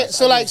what I'm saying?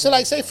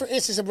 So say for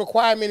instance, a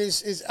requirement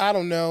is I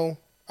don't know.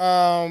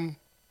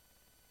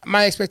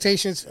 My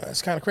expectations,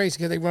 it's kind of crazy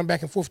because they run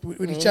back and forth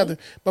with each other.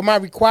 But my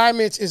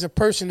requirements is a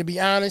person to be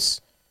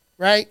honest,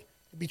 right?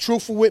 To be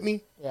truthful with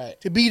me, right?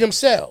 To be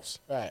themselves,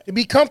 right? To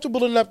be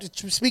comfortable enough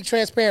to speak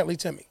transparently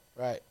to me,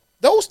 right?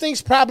 Those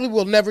things probably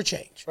will never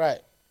change, right?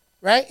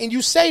 Right? And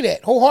you say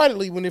that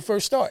wholeheartedly when it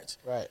first starts,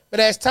 right? But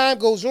as time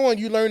goes on,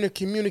 you learn to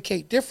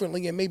communicate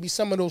differently, and maybe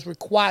some of those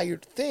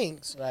required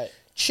things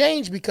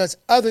change because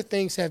other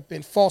things have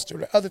been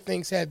fostered or other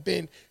things have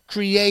been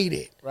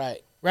created,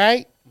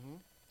 right?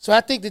 So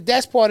I think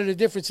that's part of the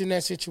difference in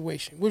that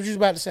situation. What were you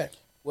about to say?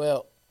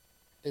 Well,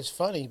 it's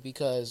funny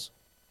because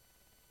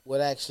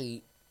what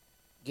actually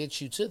gets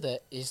you to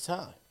that is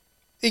time.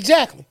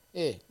 Exactly.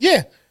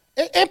 Yeah.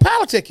 And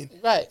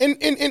politicking. Right.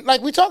 And like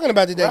we're talking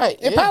about today. Right.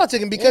 And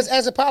politicking, because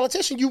as a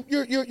politician,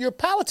 your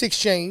politics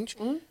change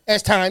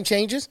as time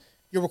changes,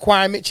 your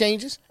requirement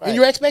changes, and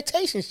your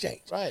expectations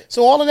change. Right.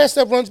 So all of that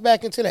stuff runs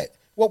back into that.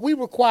 What we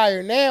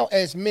require now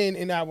as men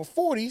in our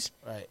 40s,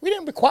 we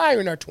didn't require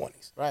in our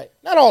 20s. Right.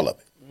 Not all of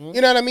it. You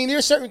know what I mean? There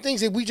are certain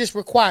things that we just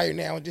require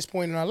now at this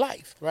point in our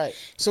life. Right.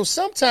 So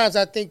sometimes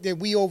I think that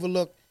we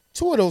overlook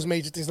two of those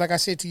major things. Like I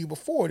said to you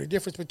before, the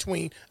difference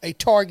between a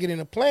target and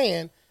a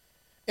plan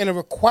and a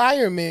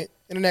requirement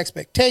and an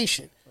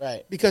expectation.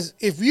 Right. Because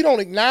if you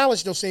don't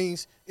acknowledge those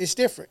things, it's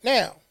different.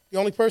 Now, the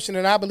only person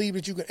that I believe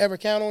that you can ever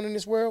count on in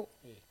this world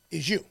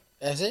is you.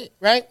 That's it.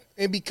 Right?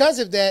 And because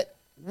of that,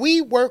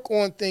 we work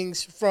on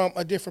things from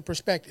a different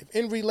perspective.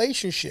 In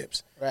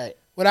relationships, right?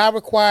 What I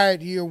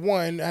required year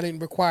 1, I didn't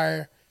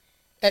require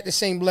at the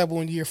same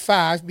level in year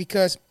 5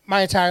 because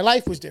my entire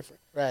life was different.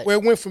 Right. Where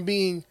it went from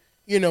being,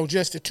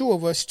 just the two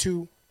of us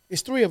to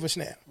it's 3 of us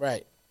now.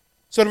 Right.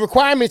 So the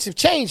requirements have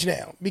changed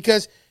now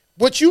because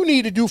what you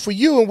need to do for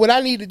you and what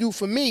I need to do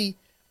for me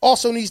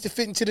also needs to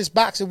fit into this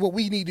box of what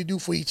we need to do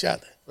for each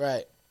other.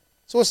 Right.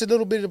 So it's a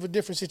little bit of a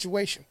different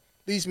situation.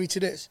 Leads me to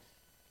this.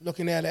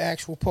 Looking at an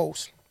actual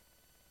post.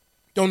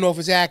 Don't know if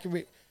it's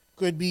accurate.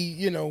 Could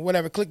be,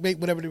 whatever, clickbait,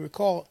 whatever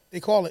they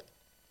call it.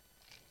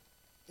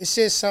 It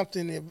says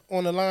something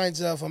on the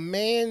lines of a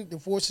man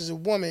divorces a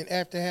woman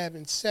after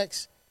having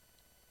sex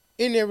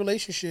in their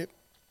relationship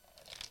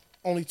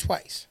only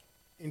twice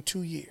in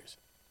 2 years.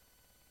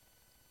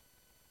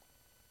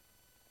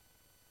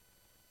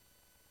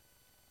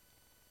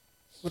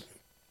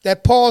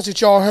 That pause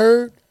that y'all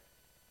heard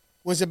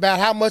was about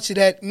how much of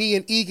that me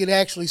and E could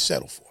actually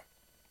settle for.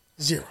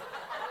 0.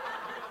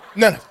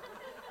 None of it.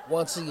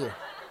 Once a year.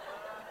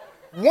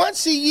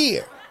 Once a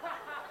year.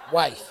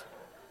 Wife.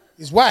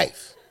 His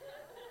wife.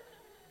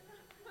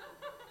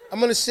 I'm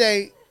going to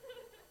say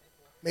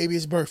maybe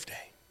his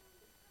birthday.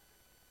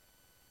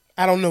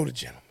 I don't know the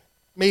gentleman.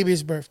 Maybe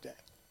his birthday.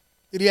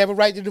 Did he have a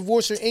right to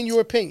divorce her, in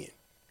your opinion?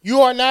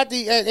 You are not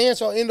the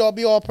answer, end-all,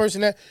 be-all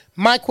person.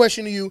 My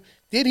question to you,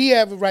 did he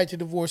have a right to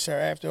divorce her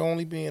after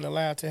only being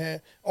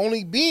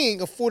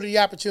afforded the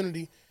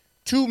opportunity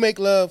to make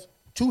love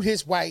to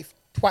his wife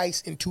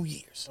twice in 2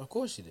 years? Of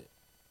course he did.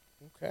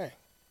 Okay.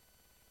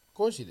 Of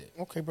course he did.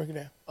 Okay, break it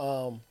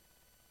down.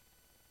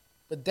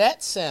 But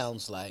that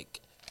sounds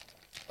like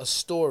a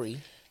story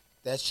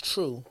that's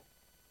true,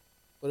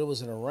 but it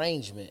was an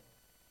arrangement.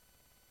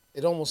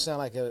 It almost sounds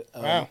like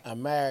a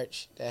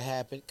marriage that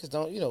happened. Because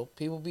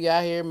people be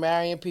out here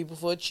marrying people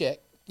for a check.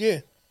 Yeah.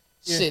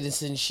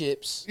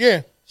 citizenships,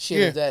 Yeah.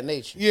 shit of that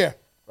nature. Yeah.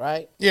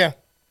 Right? Yeah.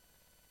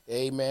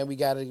 Hey man, we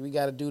gotta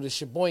do the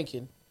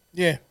shaboinking.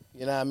 Yeah.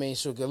 You know what I mean?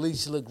 So it can at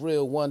least look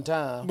real one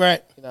time.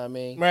 Right. You know what I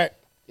mean? Right.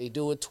 They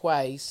do it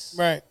twice.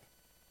 Right.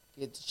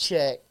 Get the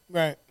check,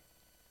 Right.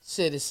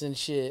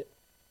 citizenship,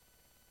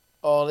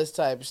 all this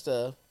type of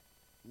stuff.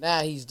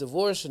 Now he's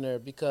divorcing her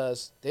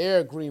because their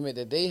agreement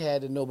that they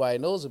had that nobody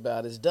knows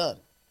about is done.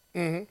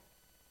 Mm-hmm.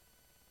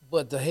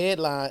 But the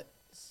headline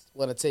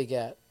want to take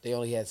out they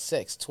only had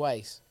sex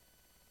twice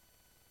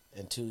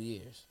in 2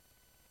 years.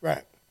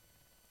 Right.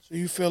 So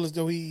you feel as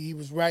though he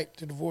was right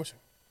to divorce her?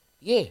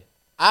 Yeah,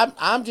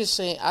 I'm just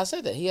saying. I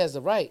said that he has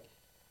the right,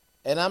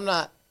 and I'm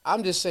not.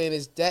 I'm just saying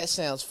that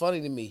sounds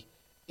funny to me.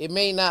 It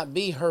may not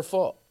be her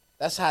fault.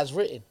 That's how it's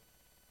written.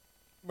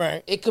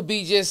 Right. It could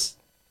be just.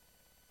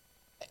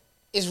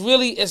 It's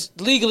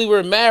legally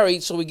we're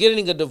married, so we're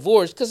getting a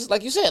divorce because,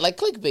 like you said, like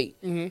clickbait.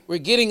 Mm-hmm. We're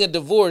getting a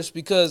divorce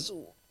because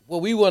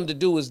what we wanted to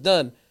do is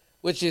done,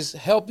 which is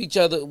help each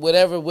other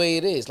whatever way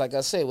it is. Like I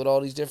said, with all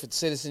these different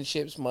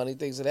citizenships, money,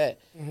 things of that.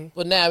 Mm-hmm.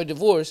 But now we're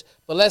divorced.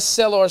 But let's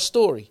sell our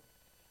story.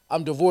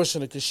 I'm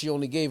divorcing her because she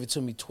only gave it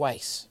to me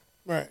twice.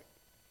 Right.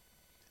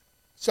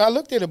 So I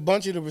looked at a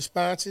bunch of the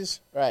responses.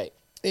 Right.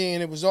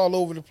 And it was all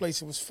over the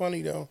place. It was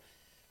funny, though,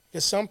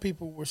 because some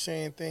people were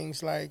saying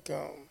things like,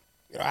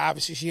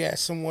 obviously she had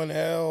someone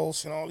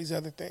else and all these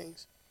other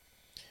things.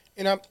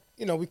 And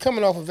we're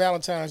coming off of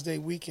Valentine's Day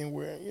weekend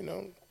where,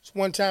 it's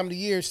one time of the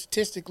year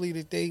statistically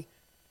that they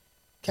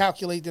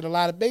calculate that a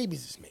lot of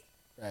babies is made.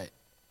 Right.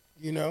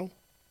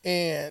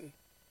 And,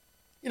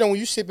 when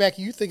you sit back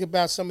and you think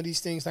about some of these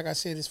things, like I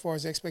said, as far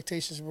as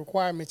expectations and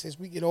requirements, as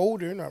we get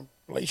older and our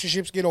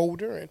relationships get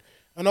older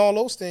and all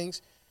those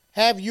things,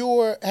 has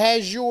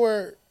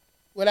your,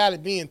 without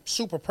it being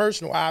super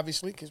personal,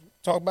 obviously, because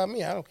talk about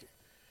me, I don't care.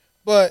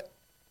 But,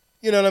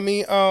 you know what I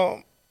mean?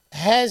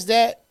 Has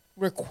that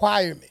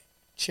requirement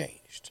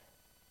changed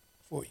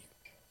for you?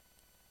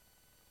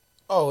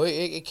 Oh,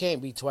 it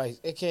can't be twice.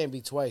 It can't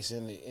be twice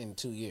in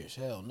 2 years.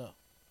 Hell no.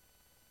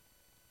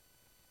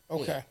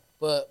 Okay. Yeah.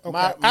 But okay.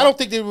 I don't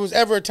think there was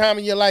ever a time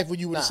in your life where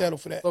you would have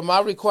settled for that. But my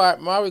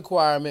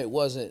requirement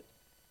wasn't.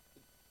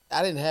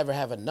 I didn't ever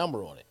have a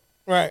number on it.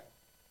 Right.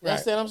 You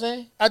understand what I'm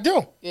saying? I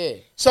do. Yeah.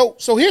 So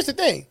here's the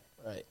thing.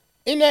 Right.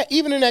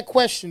 Even in that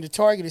question, the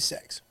target is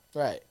sex.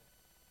 Right.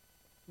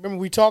 Remember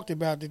we talked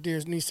about that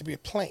there needs to be a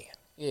plan.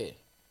 Yeah.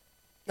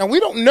 Now we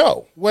don't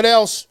know what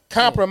else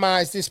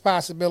compromised this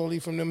possibility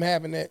from them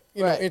having that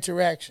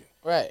interaction.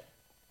 Right.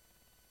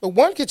 But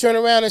one could turn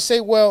around and say,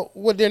 well,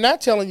 what they're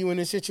not telling you in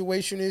this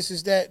situation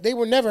is that they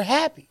were never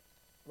happy.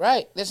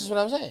 Right. This is what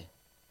I'm saying.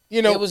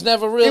 It was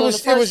never real. It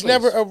was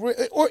never a real,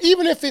 or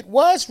even if it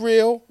was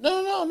real.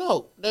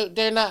 No.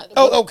 They're not.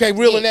 Oh, okay,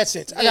 real in that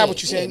sense. I got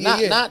what you're saying.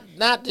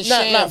 Not the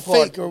sham not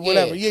part. Fake or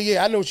whatever.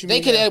 Yeah. I know what you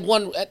mean.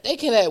 They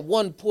could at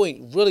one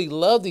point really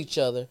loved each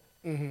other,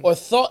 or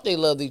thought they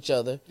loved each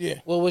other. Yeah.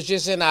 Well, was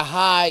just in a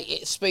high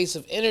space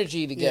of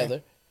energy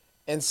together,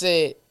 and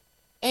said,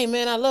 "Hey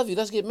man, I love you.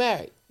 Let's get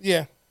married."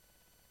 Yeah.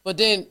 But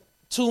then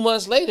 2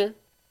 months later,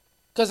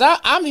 because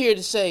I'm here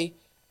to say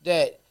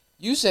that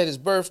you said his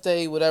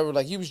birthday, whatever,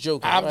 like you was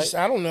joking, right?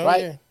 I don't know,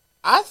 right? yeah.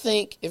 I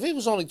think if it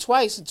was only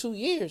twice in 2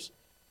 years,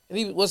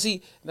 and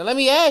now let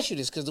me ask you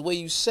this, because the way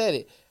you said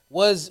it,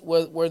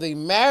 were they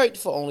married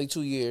for only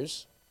 2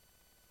 years?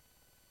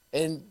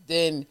 And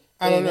then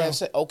I don't know.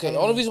 Okay, the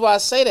only reason why I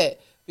say that,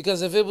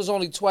 because if it was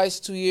only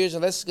twice 2 years,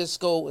 and let's just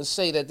go and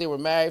say that they were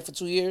married for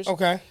 2 years.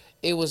 Okay.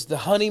 It was the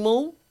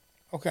honeymoon.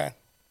 Okay.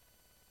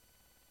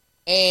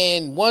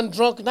 And one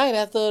drunk night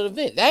after the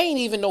event. That ain't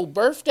even no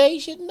birthday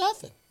shit,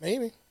 nothing.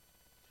 Maybe.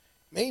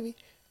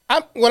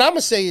 What I'm going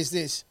to say is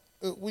this.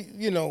 It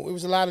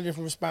was a lot of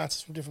different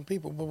responses from different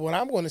people. But what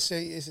I'm going to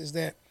say is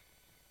that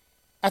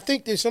I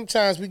think that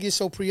sometimes we get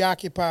so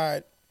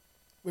preoccupied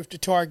with the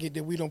target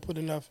that we don't put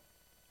enough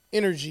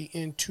energy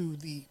into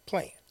the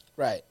plan.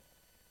 Right.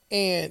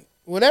 And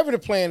whatever the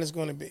plan is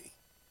going to be,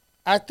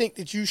 I think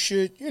that you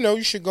should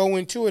go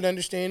into it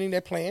understanding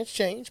that plans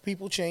change,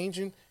 people change,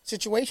 and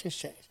situations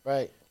change.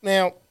 Right.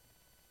 Now,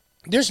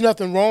 there's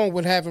nothing wrong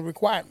with having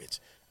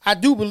requirements. I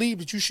do believe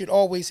that you should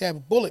always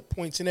have bullet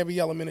points in every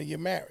element of your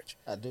marriage.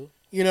 I do.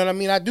 You know what I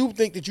mean? I do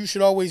think that you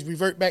should always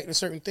revert back to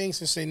certain things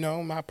and say,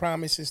 no, my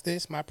promise is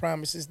this, my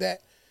promise is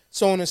that,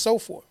 so on and so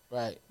forth.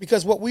 Right.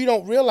 Because what we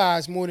don't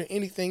realize more than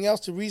anything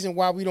else, the reason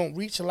why we don't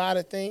reach a lot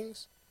of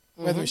things,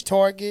 whether it's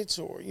targets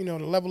or, the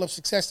level of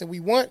success that we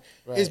want,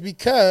 is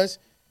because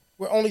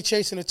we're only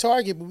chasing a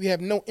target, but we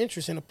have no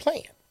interest in a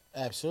plan.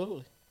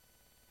 Absolutely.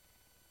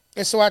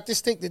 And so I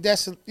just think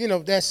that's.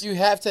 You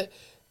have to,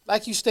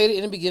 like you stated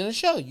in the beginning of the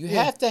show, you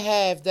have to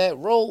have that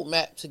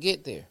roadmap to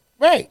get there.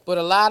 Right. But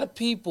a lot of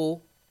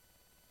people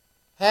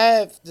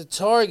have the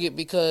target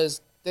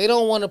because they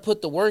don't want to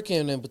put the work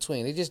in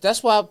between.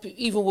 That's why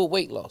even with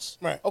weight loss.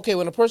 Right. Okay,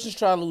 when a person's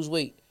trying to lose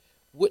weight,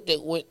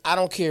 I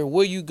don't care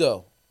where you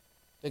go,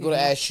 they're going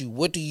to ask you,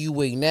 what do you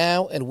weigh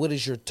now and what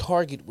is your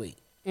target weight?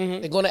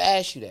 They're going to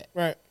ask you that.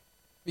 Right.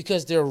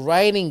 Because they're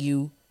writing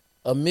you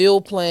a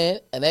meal plan,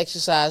 an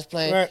exercise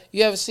plan. Right.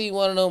 You ever see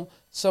one of them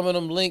some of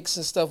them links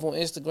and stuff on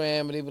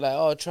Instagram, and they be like,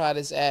 "Oh, try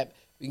this app.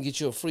 We can get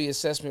you a free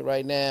assessment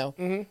right now."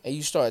 Mhm. And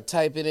you start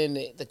typing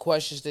in the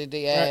questions that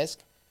they ask.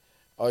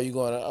 Are you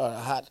going to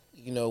how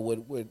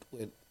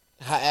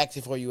how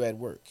active are you at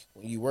work?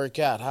 When you work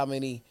out, how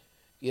many,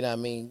 how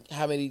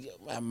many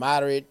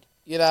moderate,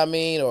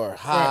 or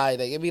high? Right.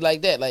 Like it'd be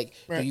like that. Like,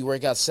 do Right. you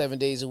work out 7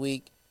 days a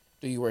week?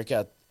 Do you work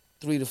out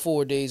 3 to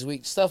 4 days a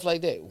week? Stuff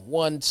like that.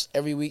 Once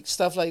every week.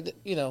 Stuff like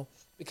that.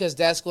 Because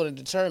that's going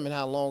to determine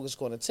how long it's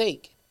going to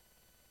take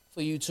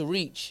for you to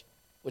reach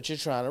what you're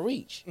trying to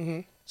reach.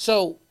 Mhm.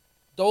 So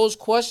those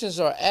questions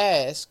are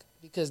asked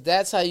because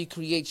that's how you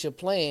create your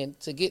plan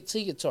to get to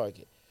your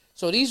target.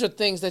 So these are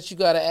things that you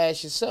got to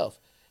ask yourself.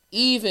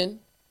 Even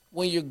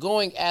when you're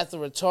going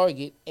after a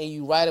target and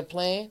you write a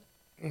plan,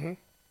 Mhm.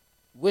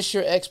 what's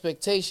your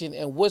expectation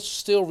and what's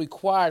still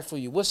required for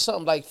you? What's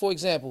something like, for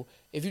example,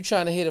 if you're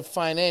trying to hit a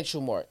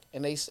financial mark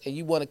and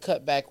you want to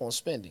cut back on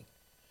spending,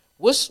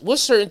 what's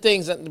certain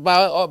things that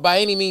by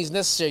any means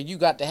necessary you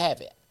got to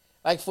have it?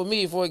 Like for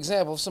me, for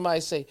example, if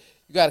somebody say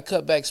you got to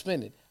cut back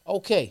spending,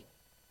 okay,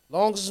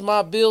 long as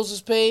my bills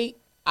is paid,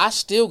 I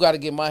still got to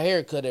get my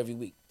hair cut every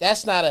week.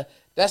 That's not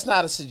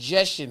a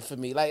suggestion for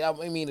me. Like I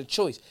mean, a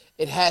choice.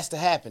 It has to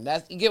happen.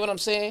 You get what I'm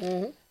saying?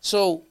 Mm-hmm.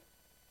 So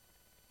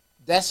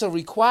that's a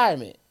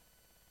requirement.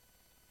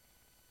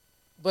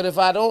 But if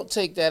I don't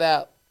take that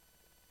out,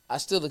 I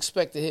still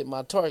expect to hit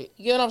my target.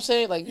 You get what I'm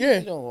saying? Like, Yeah.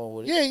 you don't go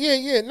with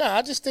it. Yeah. Nah,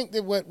 I just think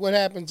that what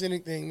happens,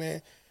 anything,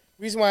 man.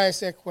 Reason why I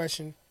asked that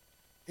question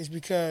is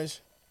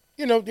because,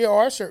 there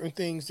are certain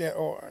things that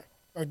are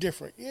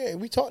different. Yeah,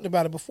 we talked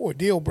about it before,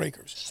 deal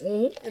breakers.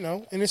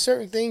 Mm-hmm. And there's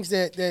certain things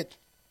that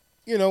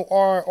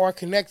are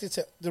connected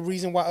to the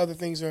reason why other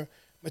things are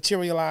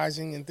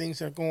materializing and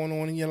things are going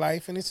on in your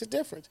life, and it's a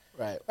difference.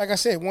 Right. Like I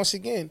said, once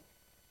again,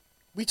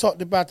 we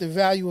talked about the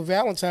value of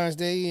Valentine's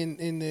Day, and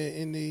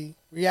the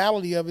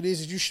reality of it is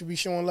that you should be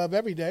showing love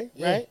every day,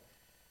 Yeah. right?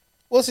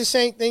 Well, it's the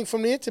same thing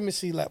from the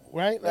intimacy level,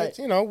 right? Right.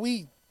 Like,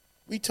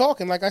 we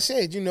talking, like I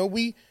said,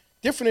 we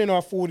different in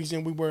our 40s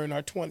than we were in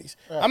our 20s.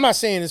 Right. I'm not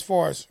saying as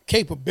far as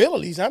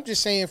capabilities. I'm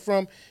just saying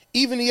from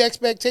even the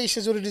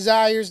expectations or the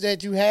desires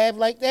that you have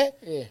like that,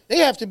 Yeah. they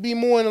have to be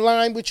more in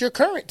line with your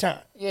current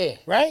time, Yeah.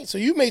 right? So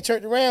you may turn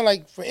it around,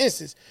 like, for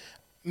instance,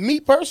 me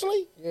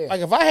personally, Yeah.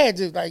 like if I had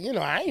to, like,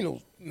 I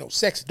ain't no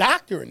sex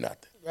doctor or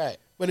nothing. Right.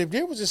 But if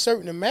there was a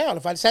certain amount,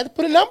 if I decided to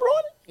put a number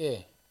on it, Yeah.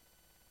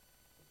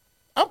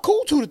 I'm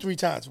cool 2 to 3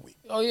 times a week.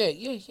 Oh, yeah.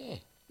 Yeah.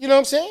 You know what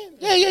I'm saying?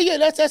 Yeah.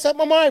 That's up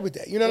my mind with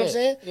that. You know what I'm Yeah,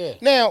 saying? yeah.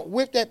 Now,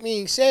 with that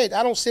being said,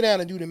 I don't sit down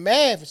and do the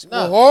math and say,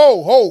 No.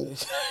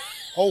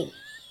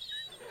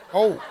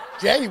 well,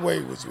 January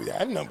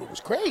that number was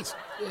crazy.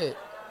 Yeah.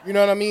 You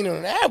know what I mean?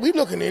 And now we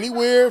looking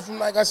anywhere from,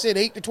 like I said,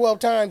 8 to 12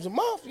 times a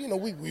month. We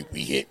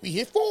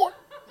hit 4.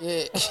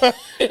 Yeah.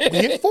 We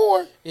hit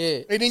 4.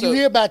 Yeah. And then So- you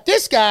hear about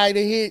this guy that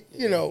hit,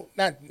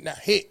 not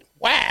hit.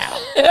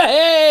 Wow.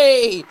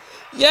 Hey,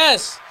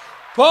 yes,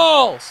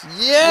 pause.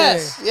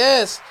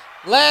 Yes.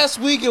 Last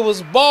week it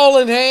was ball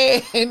in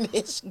hand.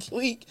 This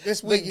week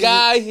This the week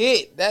guy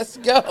hit. Let's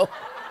go.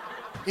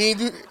 He ain't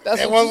do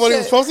That's that what wasn't you what he said.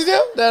 was supposed to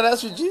do? No,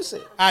 that's what you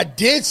said. I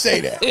did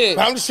say that. Yeah.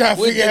 But I'm just trying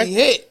to When figure did out. he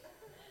hit?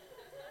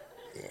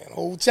 The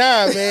whole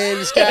time, man,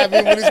 this guy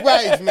been with his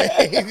wife,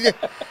 man.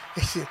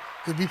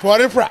 Could be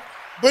part of the problem.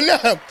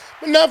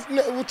 But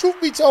no, truth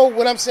be told,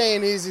 what I'm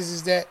saying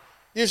is that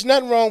there's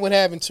nothing wrong with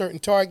having certain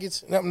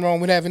targets, nothing wrong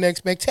with having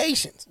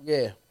expectations.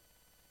 Yeah.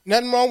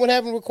 Nothing wrong with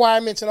having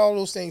requirements and all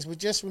those things. But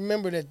just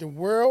remember that the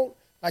world,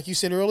 like you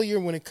said earlier,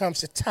 when it comes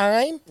to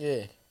time,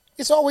 Yeah.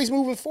 it's always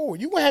moving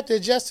forward. You're going to have to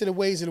adjust to the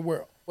ways of the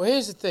world. Well,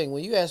 here's the thing.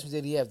 When you asked me,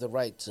 did he have the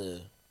right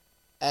to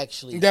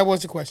actually That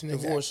was the question.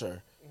 divorce Exactly.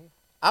 her?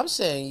 I'm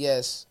saying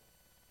yes.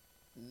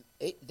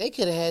 They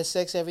could have had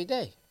sex every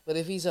day. But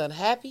if he's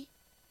unhappy,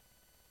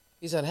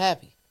 he's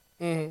unhappy.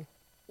 Mm-hmm.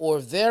 Or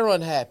if they're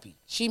unhappy,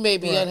 she may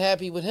be Right.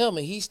 unhappy with him,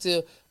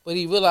 and but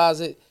he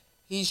realizes that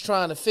he's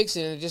trying to fix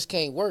it and it just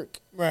can't work.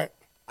 Right.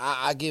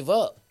 I give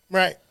up.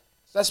 Right.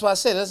 That's why I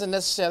said it doesn't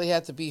necessarily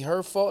have to be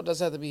her fault. It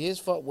doesn't have to be his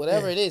fault.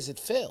 Whatever Yeah. it is, it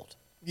failed.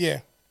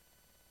 Yeah.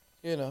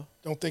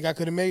 Don't think I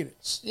could have made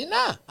it.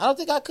 Nah, I don't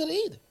think I could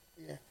either.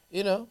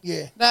 Yeah.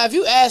 Yeah. Now, if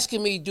you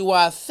asking me, do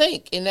I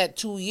think in that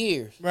 2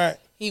 years Right.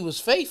 he was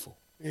faithful?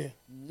 Yeah.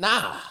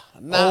 Nah,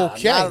 Okay.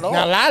 not at all.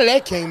 Now, a lot of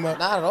that came up.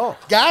 Not at all.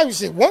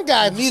 One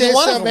guy Neither said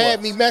one of something them had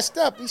was. me messed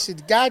up. He said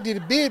the guy did a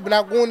bid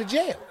without going to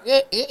jail. Yeah,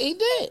 he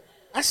did.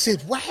 I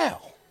said,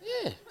 wow.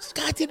 Yeah, This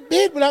guy did a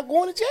bid without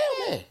going to jail,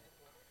 man. yeah.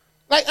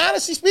 Like,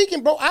 honestly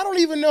speaking, bro, I don't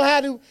even know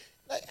how to.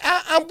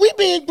 Like, we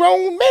being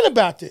grown men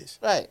about this.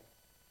 Right.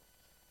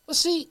 But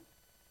see,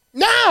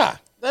 Nah.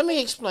 let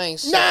me explain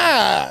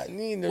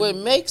something. Nah. What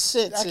makes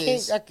sense I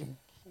is, can't. I can.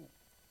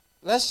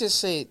 let's just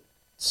say,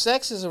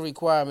 sex is a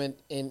requirement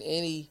in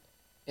any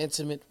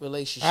intimate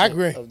relationship I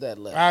agree. of that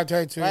level. I'll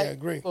tell you, I Right?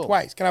 agree. Boom.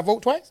 Twice. Can I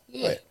vote twice? Go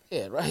Yeah, ahead.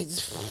 yeah, right.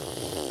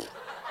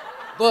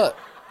 But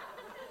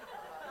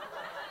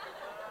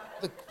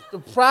the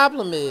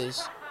problem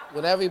is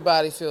when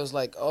everybody feels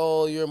like,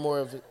 oh, you're more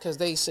of it, because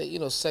they say,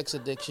 sex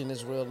addiction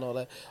is real and all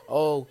that.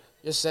 Oh,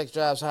 Your sex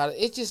drive's higher.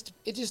 It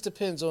just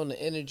depends on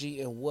the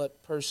energy and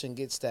what person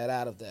gets that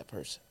out of that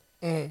person.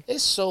 Mm-hmm.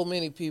 There's so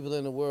many people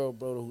in the world,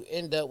 bro, who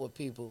end up with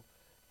people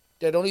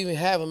that don't even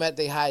have them at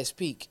their highest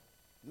peak.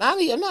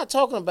 I'm not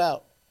talking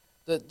about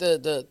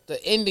the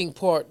ending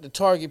part, the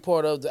target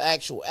part of the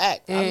actual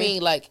act. Mm-hmm. I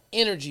mean, like,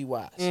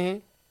 energy-wise. Mm-hmm.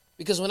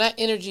 Because when that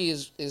energy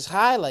is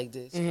high like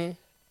this, Mm-hmm.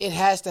 it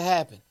has to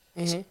happen.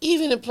 Mm-hmm. So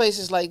even in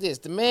places like this,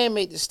 the man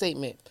made the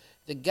statement.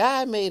 The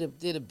guy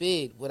did a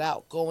bid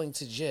without going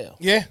to jail.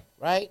 Yeah.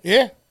 Right?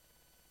 Yeah.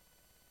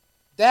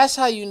 That's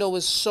how you know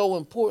it's so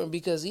important,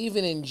 because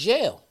even in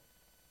jail,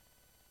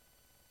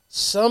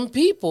 some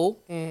people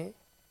Mm-hmm.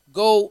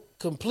 go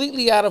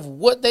completely out of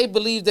what they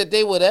believe that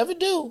they would ever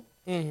do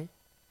Mm-hmm.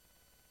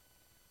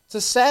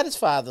 to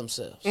satisfy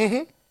themselves.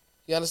 Mm-hmm.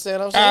 You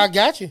understand what I'm I saying?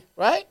 got you.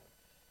 Right?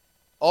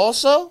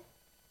 Also,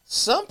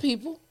 some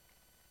people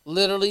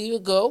literally will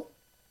go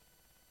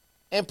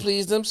and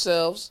please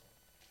themselves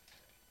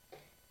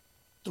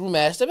through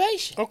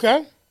masturbation.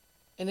 Okay.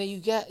 And then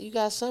you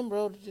got some,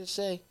 bro, to just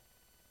say,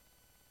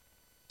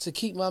 to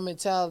keep my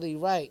mentality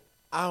right,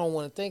 I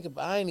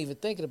ain't even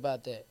thinking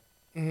about that.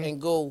 Mm-hmm.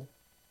 And go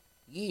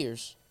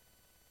years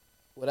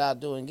without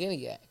doing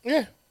any act.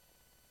 Yeah.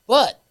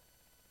 But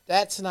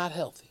that's not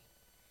healthy.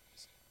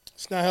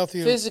 It's not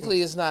healthy.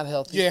 Physically, it's not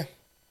healthy. Yeah.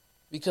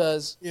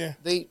 Because Yeah.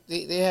 they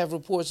have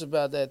reports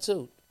about that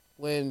too.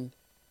 When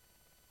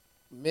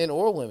men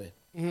or women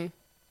Mm-hmm.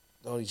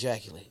 don't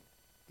ejaculate.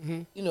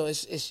 Mm-hmm. You know,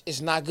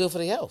 it's not good for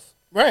their health.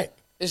 Right.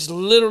 It's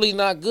literally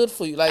not good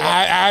for you. Like,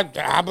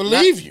 I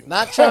believe not, you.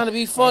 Not trying to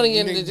be funny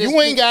and just,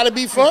 you ain't got to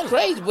be funny.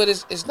 crazy, but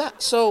it's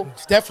not. So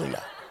It's definitely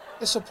not.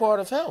 it's a part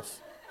of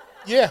health.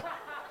 Yeah.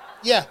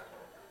 Yeah.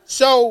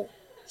 So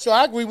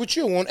I agree with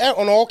you on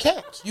all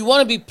counts. You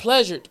want to be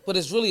pleasured, but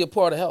it's really a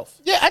part of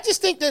health. Yeah, I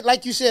just think that,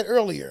 like you said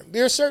earlier,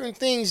 there are certain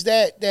things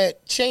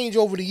that change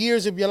over the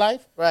years of your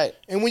life. Right.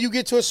 And when you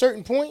get to a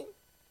certain point,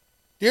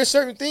 there are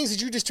certain things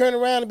that you just turn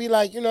around and be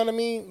like, you know what I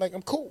mean? Like,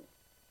 I'm cool.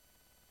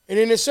 And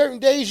then there's certain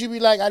days you be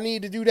like, I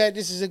need to do that.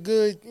 This is a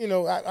good, you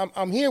know,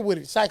 I'm here with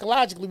it.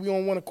 Psychologically, we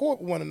on one accord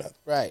with one another.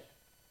 Right.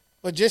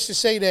 But just to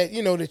say that,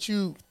 you know, that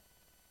you,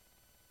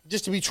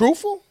 just to be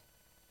truthful,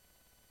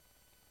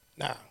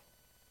 nah.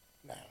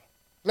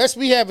 Let's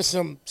be having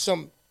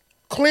some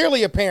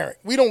clearly apparent.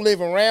 We don't live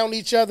around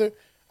each other.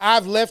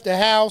 I've left the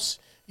house.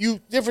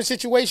 You, different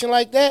situation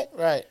like that.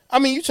 Right. I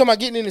mean, you talking about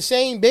getting in the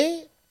same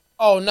bed?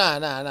 Oh, nah.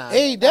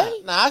 Every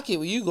day? Nah, I get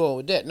where you going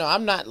with that. No,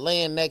 I'm not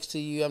laying next to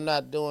you. I'm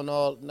not doing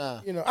all,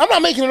 nah. You know, I'm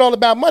not making it all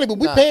about money, but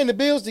we Nah. paying the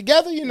bills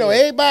together. You know, Yeah.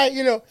 everybody,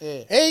 you know,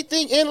 Yeah.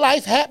 everything in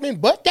life happening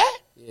but that.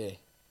 Yeah.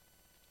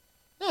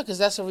 No, because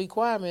that's a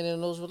requirement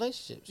in those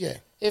relationships. Yeah.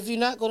 If you're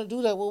not going to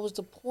do that, what was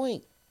the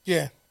point?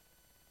 Yeah.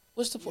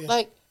 What's the point? Yeah.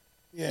 Like,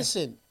 Yeah.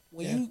 listen,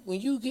 when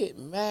you get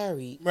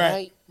married,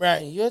 Right.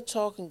 and you're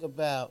talking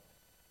about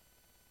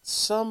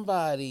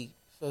somebody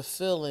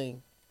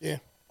fulfilling Yeah.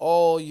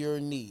 all your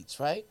needs,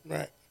 right?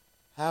 Right.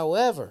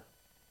 However,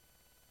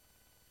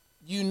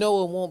 you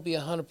know it won't be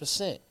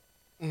 100%.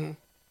 Mhm.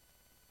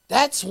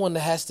 That's one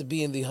that has to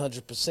be in the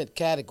 100%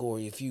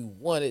 category if you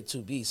want it to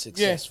be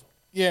successful.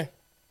 Yeah.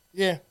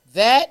 Yeah.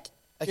 That,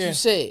 like Yeah. you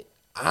said,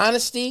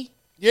 honesty.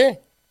 Yeah.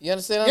 You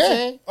understand what Yeah. I'm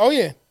saying? Oh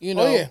yeah. You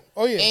know, Oh yeah.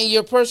 Oh yeah. And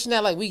your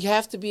personality, like, we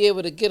have to be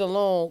able to get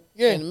along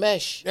Yeah. and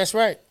mesh. That's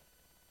right.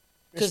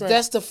 Because right.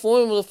 that's the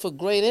formula for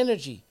great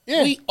energy.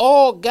 Yeah. We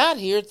all got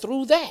here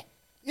through that.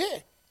 Yeah.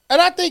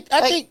 And I think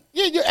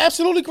yeah, you're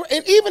absolutely correct.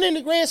 And even in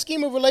the grand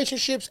scheme of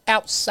relationships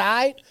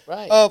outside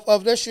Right.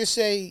 of let's just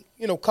say,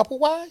 you know, couple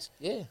wise,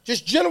 Yeah.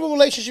 just general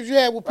relationships you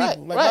have with people,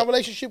 Right, like right. my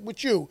relationship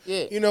with you,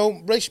 Yeah. you know,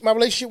 my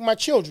relationship with my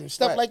children,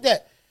 stuff Right. like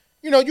that.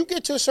 You know, you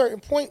get to a certain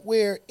point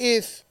where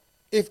if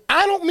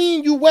I don't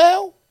mean you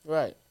well,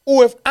 Right.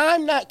 or if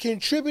I'm not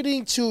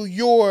contributing to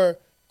your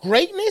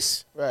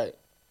greatness, Right.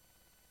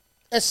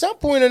 at some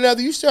point or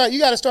another, you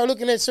got to start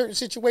looking at certain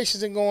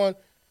situations and going,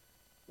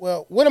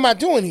 well, what am I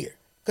doing here?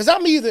 Because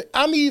I'm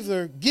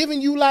either giving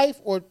you life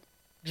or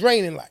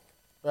draining life,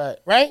 Right.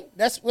 right?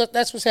 That's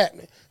what's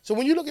happening. So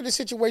when you look at the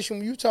situation,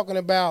 when you're talking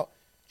about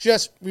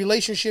just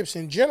relationships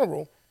in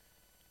general,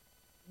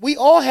 we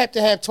all have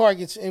to have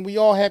targets and we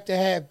all have to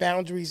have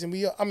boundaries, and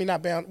we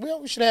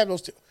should have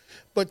those too.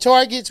 But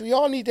targets, we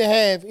all need to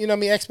have, you know what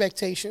I mean,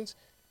 expectations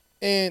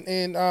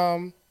and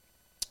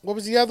what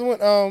was the other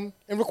one?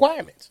 And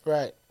requirements.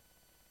 Right.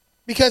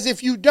 Because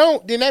if you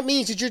don't, then that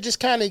means that you're just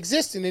kind of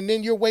existing, and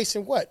then you're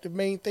wasting what? The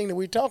main thing that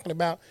we're talking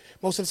about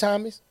most of the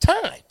time is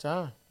time.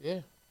 Time.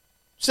 Yeah.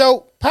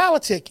 So,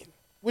 politicking,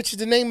 which is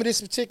the name of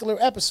this particular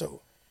episode,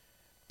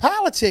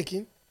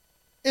 politicking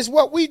is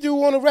what we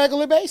do on a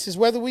regular basis,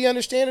 whether we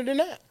understand it or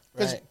not.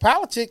 Because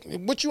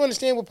Right. what you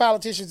understand with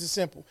politicians is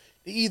simple.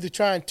 They're either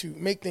trying to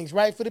make things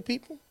right for the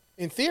people,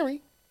 in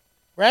theory,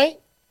 right?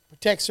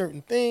 Protect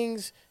certain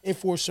things,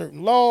 enforce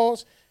certain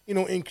laws, you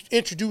know,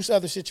 introduce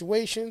other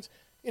situations,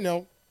 you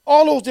know,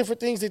 all those different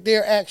things that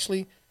they're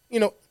actually, you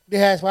know, they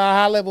have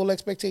high level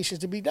expectations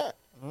to be done.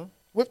 Mm-hmm.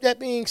 With that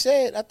being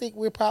said, I think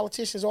we're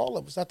politicians, all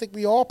of us. I think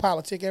we all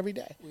politic every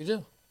day. We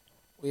do.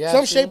 We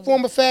Some shape, absolutely-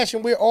 form, or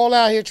fashion, we're all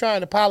out here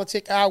trying to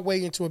politic our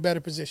way into a better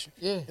position.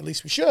 Yeah. At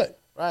least we should.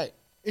 Right.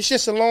 It's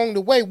just along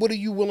the way, what are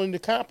you willing to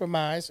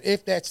compromise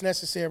if that's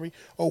necessary,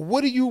 or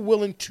what are you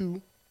willing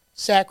to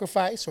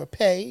sacrifice or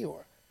pay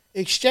or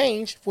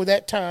exchange for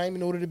that time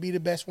in order to be the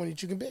best one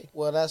that you can be?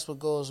 Well, that's what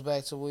goes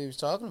back to what we was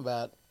talking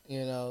about.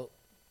 You know,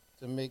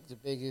 to make the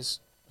biggest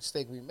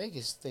mistake we make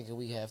is thinking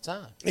we have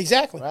time.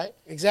 Exactly. Right.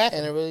 Exactly.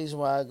 And the reason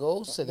why it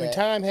goes to when that,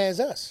 time has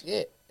us.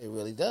 yeah, it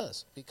really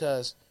does,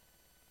 because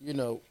you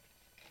know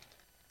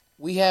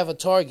we have a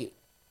target.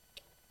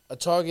 A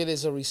target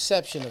is a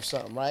reception of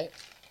something, right?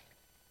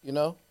 You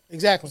know,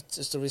 Exactly.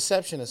 it's the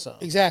reception of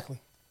something. Exactly.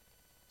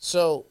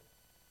 So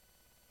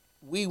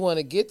we want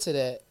to get to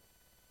that.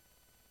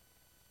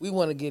 We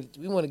want to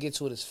get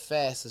to it as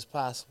fast as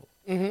possible.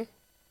 Mm-hmm.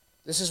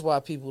 This is why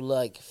people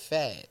like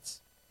fads.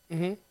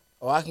 Mm-hmm.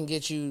 Oh, I can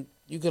get you.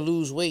 You can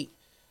lose weight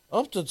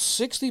up to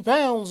 60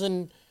 pounds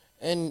in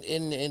 10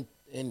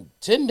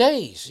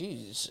 days.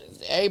 Jeez,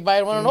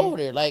 everybody running over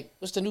there like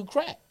what's the new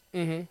crack?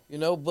 Mm-hmm. You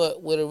know.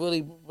 But what it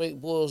really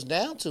boils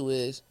down to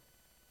is,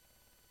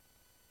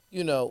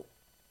 you know,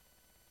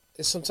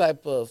 it's some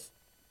type of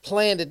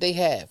plan that they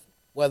have,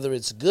 whether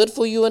it's good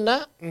for you or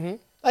not. Mm-hmm.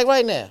 Like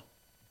right now,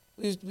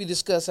 we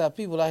discuss how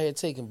people out here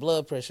taking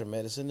blood pressure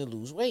medicine to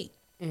lose weight.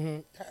 Mm-hmm.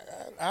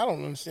 I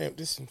don't understand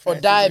this. Or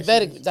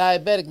diabetic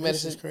medicine.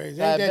 This is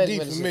crazy. Ain't that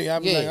deep for me.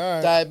 I'm like, all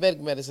right. Diabetic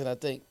medicine, I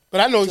think. But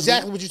I know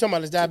exactly what you're talking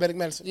about. Is diabetic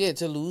medicine. Yeah,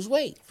 to lose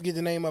weight. Forget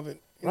the name of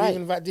it. And Right.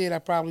 even if I did, I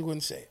probably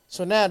wouldn't say it.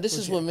 So now this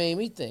is Okay. what made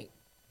me think.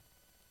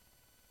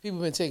 People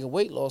been taking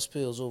weight loss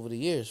pills over the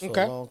years for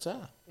Okay. a long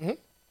time. Mhm.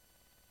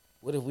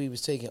 What if we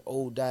was taking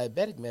old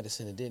diabetic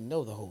medicine and didn't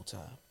know the whole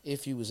time?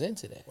 If you was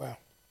into that. Wow.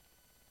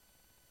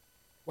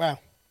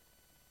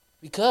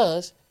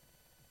 Because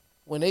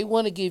when they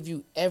want to give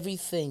you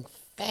everything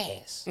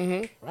fast,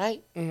 Mm-hmm.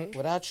 right? Mhm.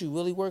 Without you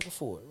really working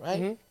for it, right?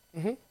 Mm-hmm.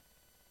 Mm-hmm.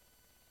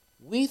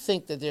 We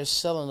think that they're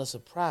selling us a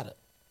product.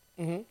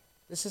 Mm-hmm.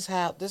 This is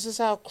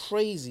how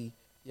crazy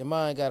your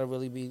mind got to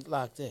really be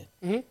locked in.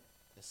 Mhm. They're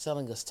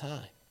selling us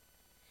time.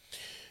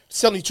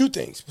 Selling you two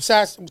things.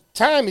 Besides,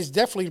 time is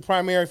definitely the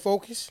primary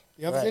focus.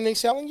 The other Right. thing they're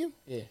selling you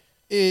Yeah.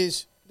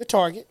 is the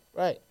target.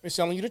 Right. They're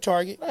selling you the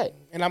target. Right.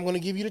 And I'm going to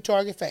give you the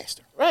target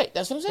faster. Right.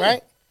 That's what I'm saying.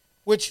 Right?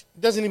 Which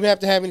doesn't even have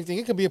to have anything.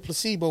 It could be a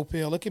placebo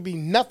pill. It could be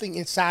nothing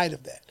inside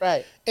of that.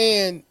 Right.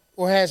 And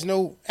or has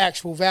no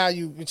actual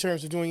value in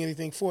terms of doing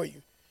anything for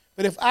you.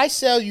 But if I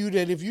sell you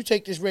that if you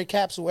take this red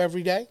capsule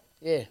every day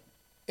Yeah.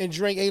 and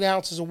drink 8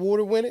 ounces of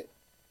water with it,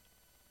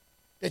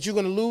 that you're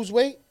going to lose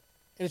weight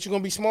and that you're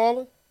going to be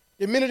smaller,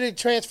 the minute it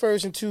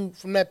transfers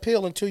from that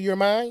pill into your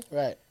mind,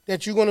 Right.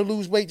 that you're going to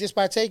lose weight just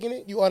by taking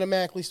it, you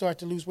automatically start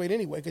to lose weight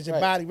anyway because your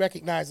Right. body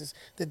recognizes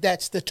that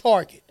that's the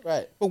target.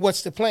 Right. But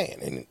what's the plan?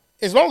 And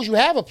as long as you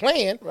have a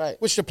plan, Right.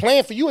 which the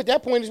plan for you at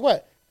that point is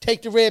what?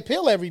 Take the red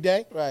pill every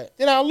day, Right.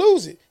 then I'll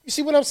lose it. You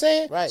see what I'm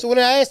saying? Right. So when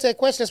I asked that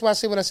question, that's why I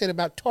said what I said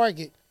about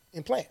target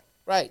and plan.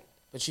 Right.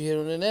 But you hit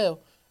on the nail,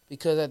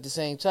 because at the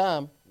same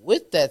time,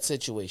 with that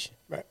situation,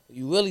 Right.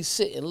 you really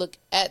sit and look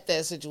at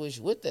that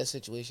situation with that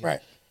situation.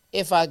 Right.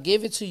 If I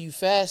give it to you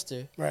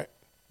faster, Right.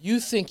 you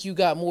think you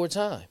got more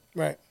time.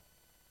 Right.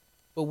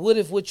 But what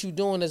if what you're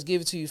doing that's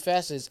giving it to you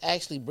faster is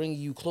actually bringing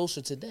you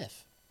closer to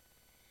death?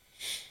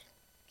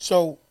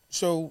 So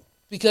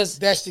Because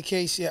that's the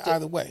case, yeah,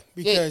 either way.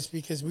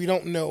 Because we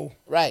don't know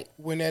right.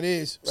 when that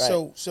is.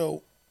 Right.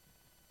 So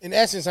in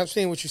essence, I'm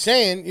saying what you're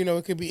saying, you know,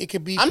 it could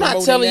be I'm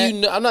not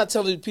telling that. you. I'm not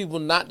telling people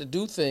not to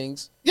do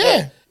things.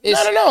 Yeah.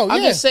 No.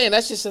 I'm Yeah. just saying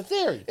that's just a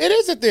theory. It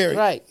is a theory.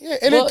 Right. Yeah.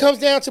 And But- it comes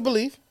down to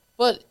belief.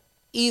 But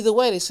either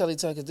way, they sell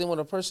each other. Because then when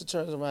a person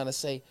turns around and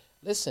say,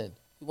 "Listen,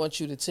 we want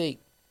you to take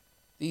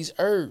these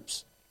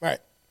herbs, Right.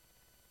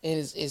 and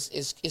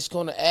it's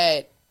going to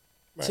add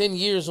Right. 10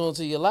 years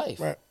onto your life.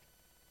 Right.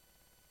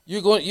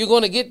 You're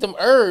going to get them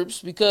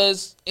herbs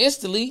because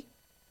instantly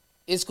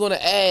it's going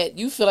to add.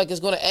 You feel like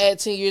it's going to add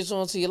 10 years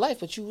onto your life,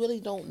 but you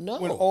really don't know.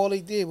 When all they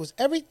did was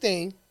every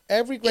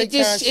great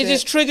it concept.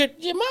 just triggered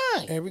your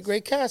mind. Every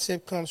great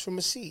concept comes from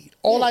a seed.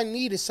 All Yeah. I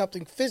need is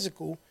something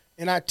physical,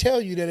 and I tell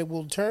you that it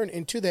will turn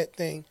into that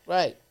thing.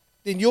 Right.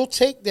 Then you'll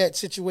take that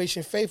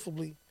situation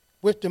faithfully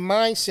with the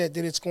mindset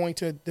that it's going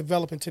to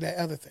develop into that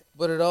other thing.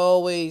 But it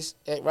always,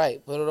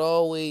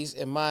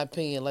 in my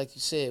opinion, like you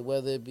said,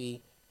 whether it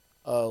be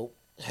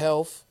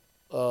health,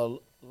 long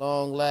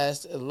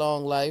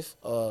life,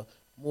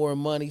 more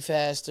money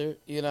faster,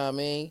 you know what I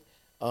mean?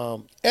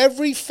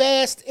 Every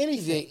fast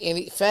anything.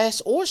 Any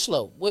fast or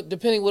slow,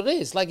 depending what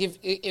it is. Like if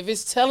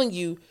it's telling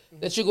you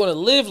that you're going to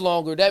live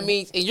longer, that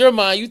means in your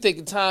mind you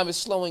thinking time is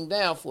slowing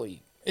down for you.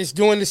 It's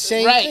doing the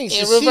same Right, thing. It's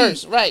in a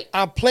reverse, seed. right.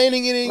 I'm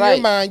planting it in Right.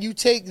 your mind. You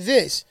take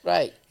this.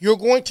 Right, You're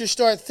going to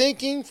start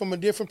thinking from a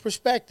different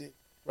perspective.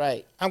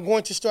 right. I'm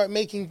going to start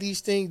making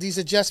these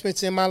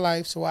adjustments in my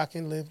life so I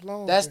can live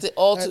longer. That's the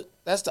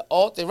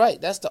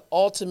right. That's the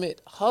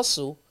ultimate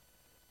hustle,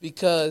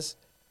 because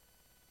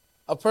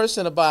a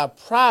person will buy a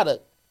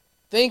product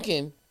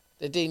thinking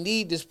that they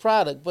need this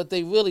product, but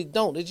they really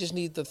don't. They just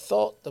need the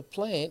thought, the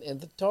plan, and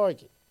the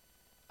target.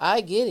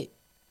 I get it.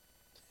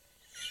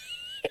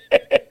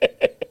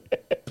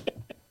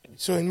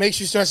 So it makes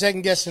you start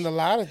second guessing a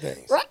lot of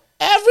things. Right.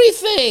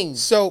 Everything.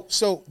 So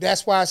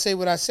that's why I say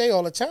what I say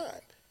all the time.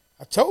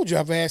 I told you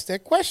I've asked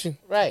that question to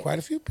Right. quite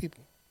a few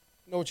people.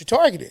 Know what your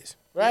target is.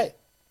 Right.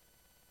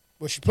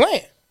 What's your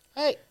plan?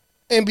 Right.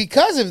 And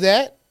because of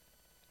that,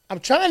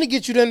 I'm trying to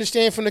get you to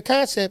understand from the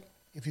concept,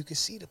 if you can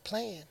see the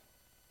plan,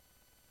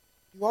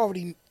 you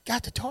already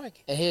got the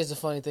target. And here's the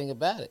funny thing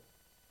about it.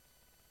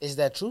 Is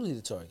that truly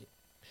the target?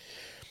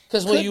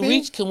 Because when Could you be.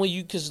 reach,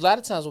 because a lot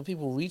of times when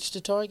people reach the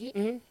target,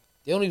 Mhm.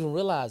 they don't even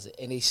realize it.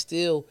 And they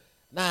still,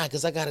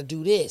 because I got to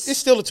do this. It's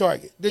still a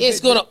target. It's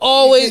gonna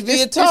always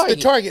be a target.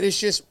 It's the target. It's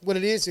just what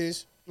it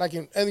is like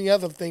in any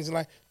other things in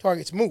life,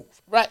 targets move.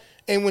 Right.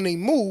 And when they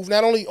move,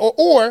 not only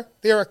or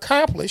they're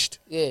accomplished,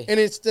 Yeah. and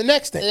it's the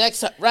next thing. The next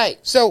time, right.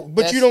 So, but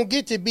That's- you don't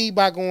get to B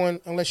by going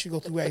unless you go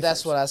through A. But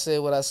that's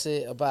first. what I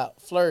said about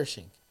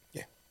flourishing.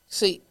 Yeah.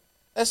 See,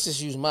 let's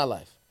just use my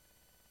life.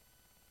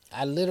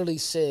 I literally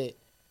said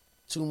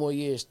 2 more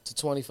years to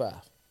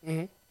 25.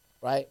 Mhm.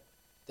 Right?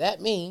 That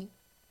means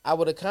I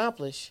would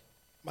accomplish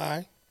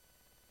My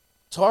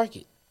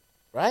target,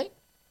 right?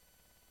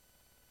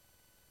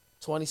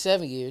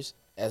 27 years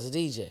as a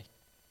DJ,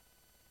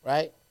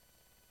 right?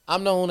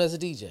 I'm known as a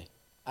DJ.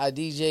 I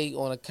DJ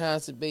on a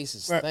constant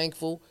basis. Right.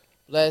 Thankful,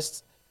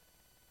 blessed,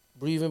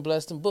 breathing,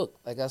 blessed, and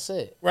booked. Like I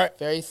said, Right.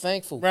 Very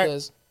thankful Right.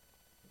 because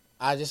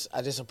I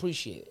just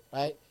appreciate it,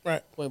 right?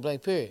 Right. Point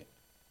blank. Period.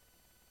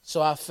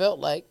 So I felt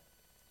like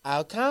I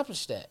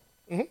accomplished that.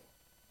 Mhm.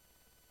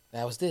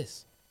 That was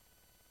this.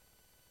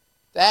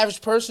 The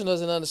average person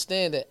doesn't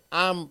understand that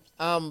I'm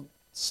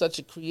such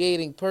a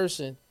creating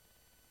person,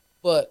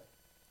 but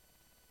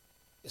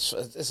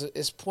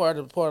it's part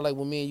of like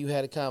when me and you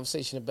had a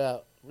conversation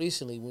about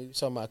recently when we were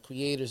talking about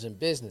creators and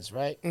business,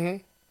 right?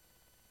 Mhm.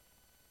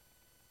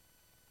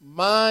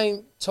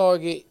 My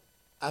target,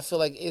 I feel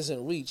like,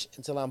 isn't reached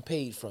until I'm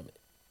paid from it,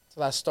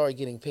 until I start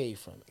getting paid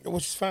from it.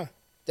 Which is fine.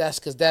 That's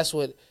because that's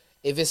what,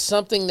 if it's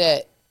something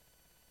that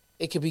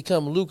it can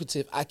become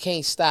lucrative, I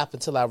can't stop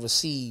until I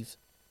receive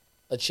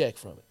a check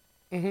from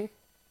it. Mhm.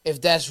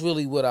 If that's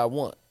really what I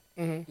want.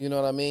 Mhm. You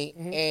know what I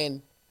mean?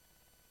 And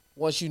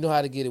once you know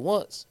how to get it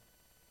once,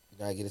 you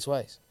gotta get it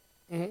twice,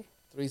 Mhm.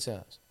 3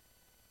 times.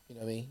 You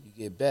know what I mean? You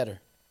get better.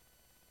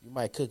 You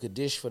might cook a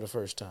dish for the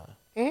first time,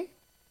 Mhm.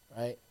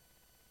 right?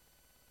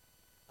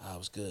 I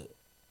was good.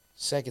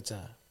 Second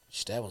time,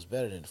 that was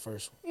better than the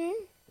first one. Mhm.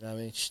 You know what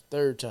I mean?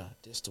 Third time,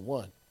 this the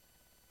one.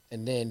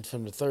 And then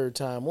from the third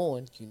time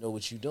on, you know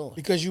what you're doing.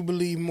 Because you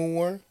believe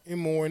more and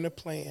more in the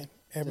plan.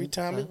 Every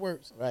time it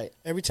works. Right,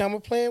 Every time a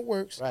plan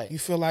works, Right. you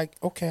feel like,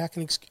 okay, I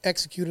can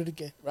execute it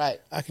again. right.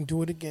 I can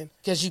do it again.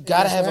 Because you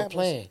gotta that's have what a happens.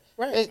 plan.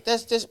 Right.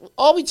 That's just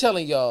all we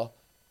telling y'all,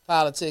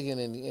 politicking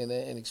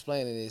and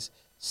explaining is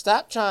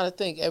stop trying to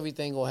think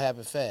everything gonna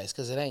happen fast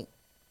because it ain't.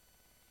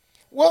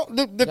 Well,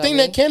 the what I thing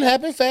mean? that can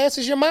happen fast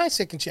is your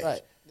mindset can change.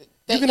 Right.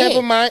 You can have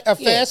a Yeah.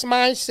 fast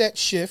mindset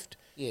shift,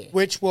 Yeah.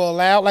 which will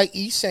allow, like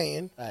E's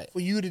saying, Right. for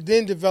you to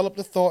then develop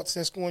the thoughts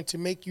that's going to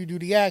make you do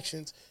the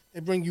actions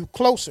that bring you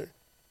closer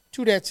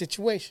to that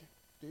situation.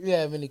 Do you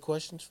have any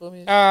questions for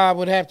me? I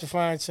would have to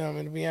find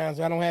something, to be honest.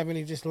 I don't have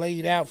any just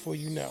laid out for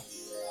you now.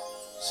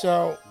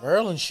 So,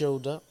 Merlin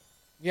showed up.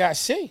 yeah, I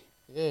see.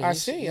 Yeah, I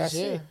he's see.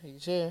 here.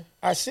 He's here.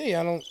 I see.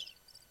 I don't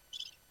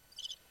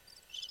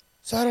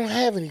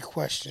have any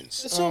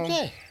questions. It's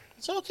okay.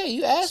 It's okay.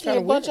 You asked me a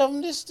kinda bunch weird. of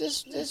them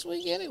this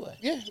week anyway.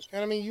 Yeah,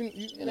 and I mean,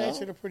 you know?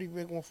 answered a pretty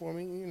big one for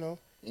me, you know.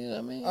 You know what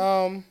I mean?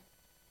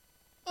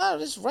 Um,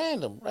 This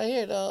random right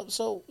here.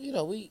 So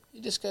we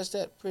discussed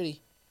that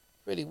pretty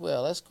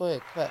well. Let's go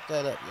ahead and clap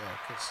that up, y'all,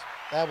 because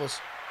I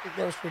think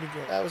that was pretty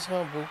good. that was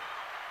humble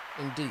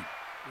and deep.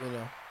 You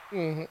know.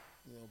 Mm-hmm.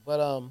 But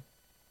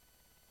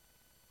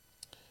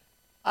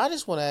I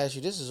just want to ask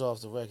you. This is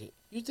off the record.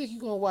 You think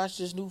you're gonna watch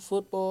this new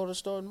football to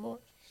start in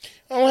March?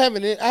 I don't have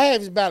any. I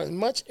have about as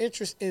much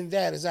interest in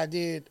that as I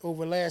did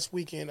over last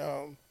weekend,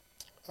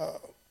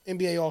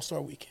 NBA All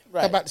Star Weekend.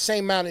 Right. About the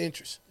same amount of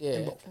interest in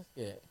Yeah. both.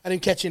 Yeah. I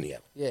didn't catch any of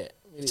it. Yeah.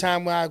 The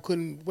time where I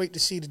couldn't wait to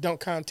see the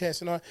dunk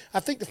contest and all. I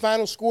think the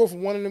final score for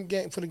one of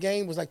them for the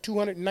game was like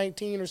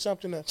 219 or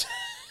something.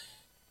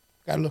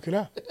 Gotta look it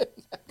up.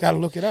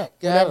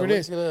 Whatever it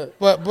is. Look it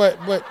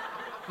But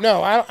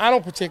no, I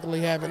don't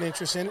particularly have an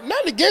interest in it.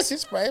 Not against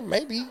it, but it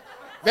may be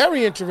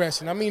very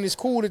interesting. I mean, it's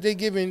cool that they're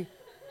giving,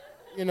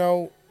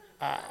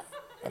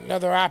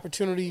 another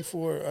opportunity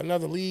for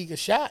another league a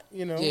shot.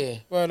 Yeah.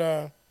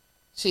 But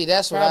See,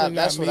 that's what Probably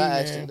not me, man.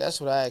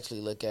 I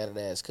actually look at it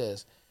as,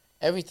 because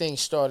everything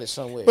started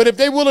somewhere. if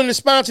they're willing to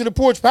sponsor the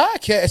Porch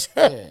Podcast,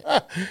 Yeah.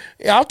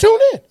 yeah, I'll tune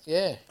in.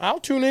 Yeah.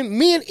 I'll tune in.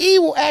 Me and E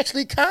will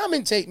actually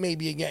commentate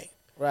maybe a game.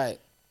 Right.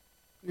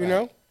 You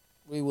know?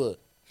 We would.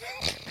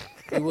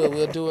 We would.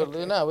 We'll do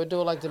it. No, we'll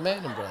do it like the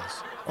Manning brothers.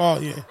 Oh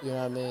yeah, You know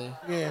what I mean?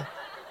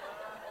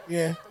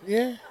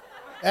 yeah.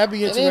 That'd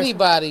be And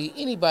interesting.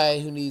 anybody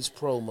who needs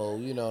promo,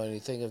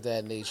 anything of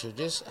that nature,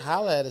 just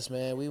holler at us,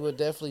 man. We would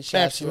definitely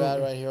shout you out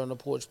Absolutely. right here on the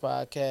Porch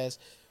Podcast.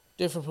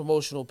 Different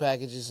promotional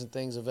packages and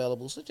things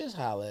available. So just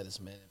holler at us,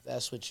 man, if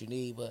that's what you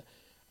need. But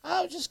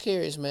I was just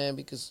curious, man,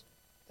 because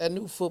that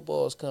new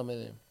football is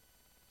coming in.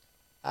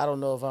 I don't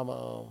know if I'm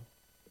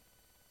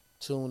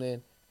tune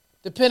in,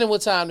 depending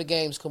what time the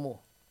games come on.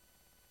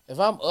 If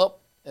I'm up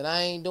and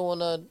I ain't doing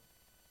nothing,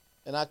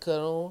 and I cut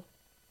on,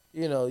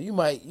 you know, you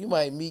might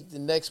meet the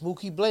next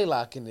Mookie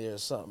Blaylock in there or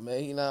something,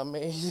 man. You know what I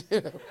mean?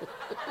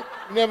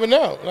 You never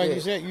know. Like Yeah.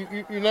 you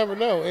said, you never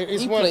know.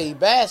 It's He one. played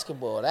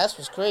basketball. That's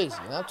what's crazy.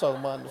 And I'm talking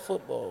about in the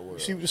football You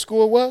world. see what the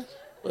score was?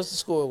 What's the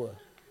score? Was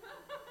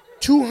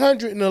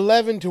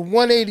 211 to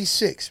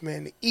 186,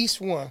 man. The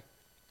East won.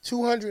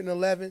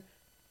 211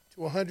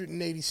 to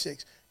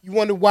 186. You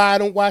wonder why I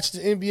don't watch the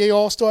NBA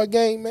All-Star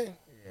game, man?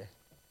 Yeah.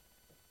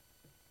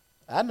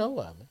 I know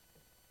why, man.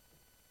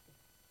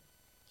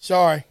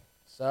 Sorry.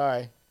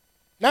 Sorry.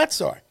 Not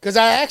sorry. Because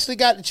I actually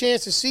got the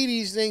chance to see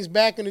these things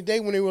back in the day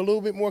when they were a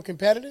little bit more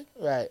competitive.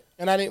 Right.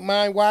 And I didn't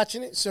mind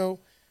watching it. So,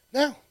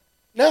 no.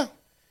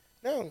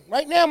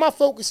 Right now, my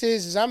focus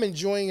is I'm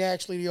enjoying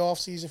actually the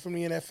offseason from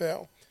the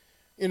NFL.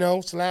 You know,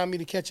 it's allowing me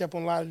to catch up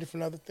on a lot of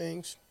different other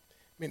things.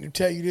 I mean, to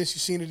tell you this, you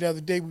seen it the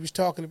other day. We was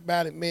talking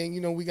about it, man.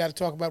 You know, we got to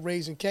talk about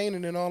raising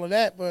Canaan and all of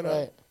that. But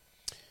Right.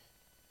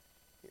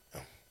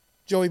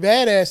 Joey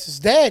Badass's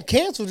dad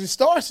canceled his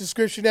Star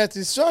subscription after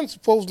his son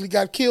supposedly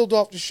got killed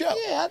off the show.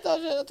 Yeah,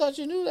 I thought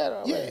you knew that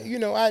already. Yeah, you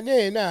know, I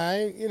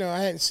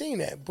hadn't seen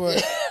that,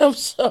 but I'm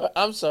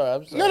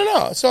sorry.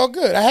 no, it's all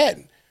good. I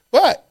hadn't,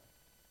 but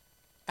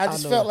I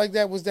just know felt that. like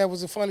that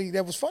was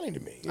funny to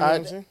me. You know what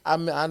I'm saying?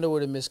 I know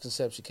where the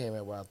misconception came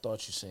at. Where I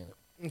thought you seen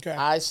it. Okay.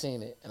 I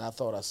seen it, and I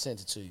thought I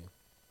sent it to you.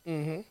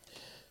 Mm-hmm.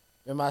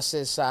 Remember, I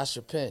said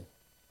Sasha Penn,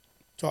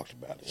 Talked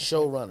about it.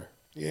 showrunner.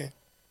 Yeah.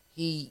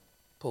 He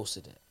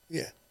posted that.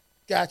 Yeah.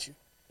 Got you.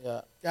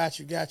 Yeah, Got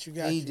you.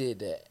 he did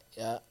that.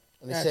 Yeah,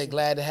 and he Got said you.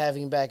 glad to have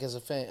him back as a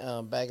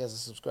fan, back as a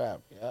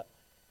subscriber. Yeah,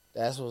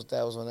 that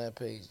was on that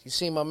page. You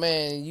see my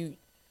man,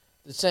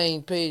 the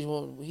same page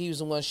when he was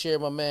the one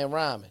sharing my man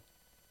Ryman.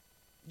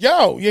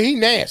 Yo, yeah, he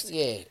nasty.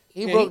 Yeah,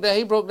 he Yeah, broke down.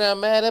 He broke down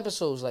mad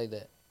episodes like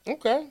that.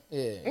 Okay.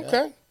 Yeah.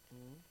 Okay.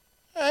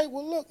 All right.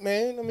 Well, look,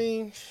 man. I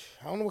mean,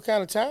 I don't know what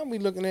kind of time we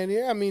looking at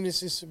here. I mean,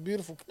 it's a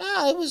beautiful.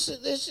 Nah, it was.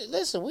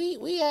 Listen,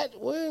 we at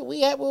where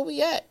we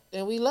at,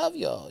 and we love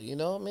y'all. You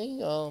know what I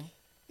mean?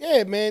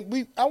 Yeah,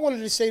 man. I wanted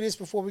to say this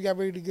before we got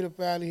ready to get up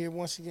out of here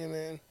once again,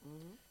 man.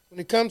 When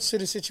it comes to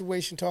the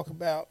situation, talk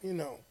about, you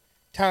know,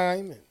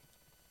 time and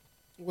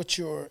what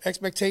your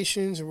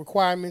expectations and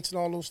requirements and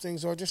all those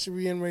things are. Just to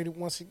reiterate it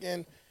once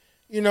again,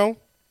 you know,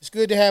 it's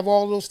good to have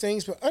all those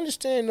things, but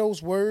understand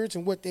those words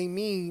and what they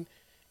mean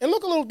and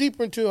look a little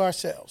deeper into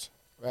ourselves,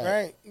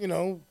 right? You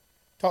know,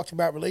 talked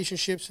about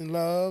relationships and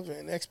love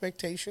and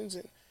expectations.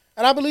 And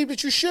I believe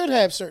that you should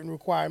have certain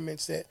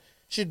requirements that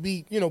should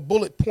be, you know,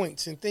 bullet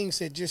points and things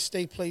that just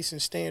stay place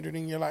and standard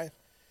in your life.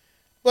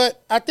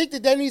 But I think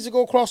that needs to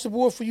go across the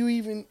board for you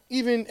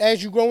even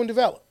as you grow and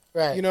develop.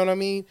 Right. You know what I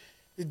mean?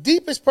 The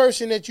deepest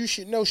person that you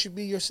should know should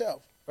be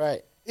yourself.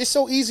 Right. It's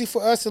so easy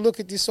for us to look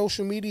at this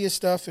social media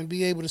stuff and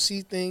be able to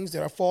see things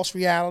that are false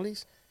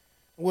realities.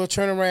 We'll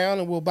turn around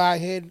and we'll buy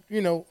head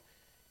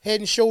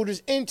and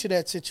shoulders into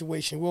that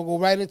situation. We'll go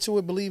right into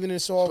it believing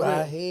it's all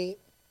real. Head.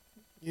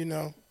 You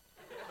know,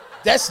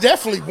 that's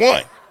definitely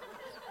one.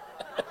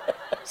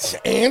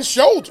 And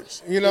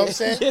shoulders. You know what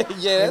I'm saying?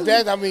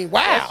 Yeah. I mean,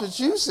 wow. That's what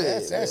you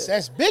said.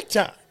 That's big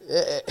time.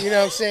 Yeah. You know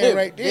what I'm saying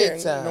right there.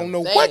 Big time. I don't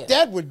know Damn. what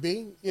that would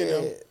be. You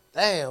know. Yeah.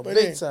 Damn, But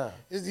big then, time.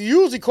 It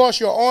usually costs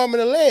you an arm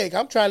and a leg.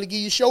 I'm trying to give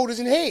you shoulders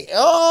and head.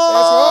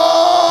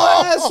 Oh,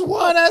 that's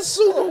one. That's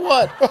super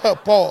one.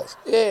 Pause.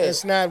 Yeah.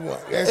 That's not one.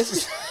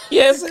 That's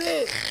Yes, it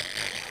is.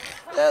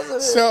 Yes, it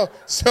is.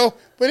 so.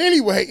 But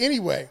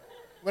anyway,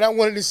 what I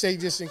wanted to say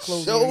just in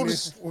closing on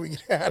this Shoulders. before we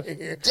get out of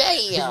here.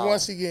 Damn. is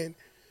once again,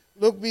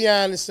 look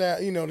beyond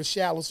the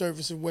shallow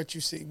surface of what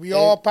you see. We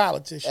all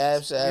politicians.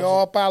 Absolutely. We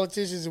all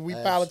politicians, and we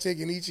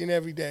politicking each and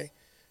every day.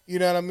 You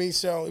know what I mean?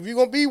 So if you're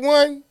gonna be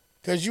one,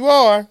 because you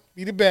are,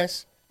 be the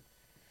best.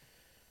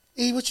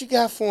 E, what you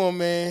got for him,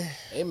 man?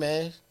 Hey,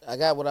 man, I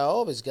got what I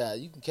always got.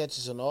 You can catch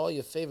us on all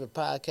your favorite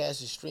podcast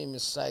and streaming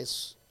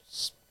sites,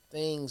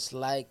 things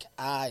like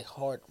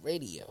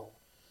iHeartRadio,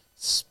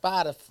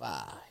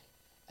 Spotify,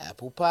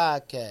 Apple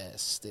Podcasts,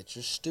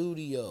 Stitcher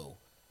Studio,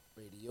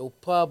 Radio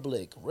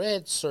Public,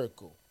 Red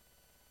Circle,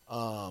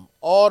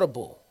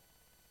 Audible,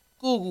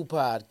 Google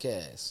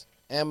Podcasts,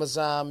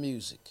 Amazon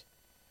Music.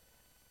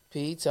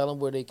 P, tell them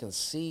where they can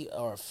see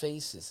our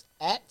faces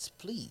at,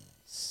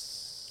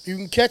 please. You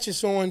can catch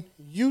us on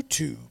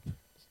YouTube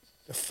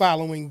the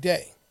following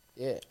day,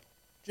 Yeah.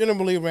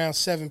 generally around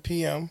 7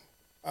 p.m.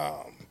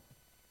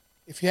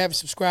 If you haven't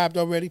subscribed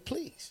already,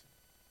 please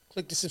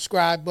click the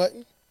subscribe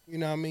button. You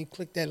know what I mean?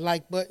 Click that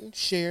like button,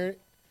 share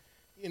it.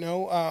 You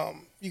know,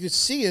 you can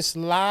see us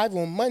live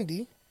on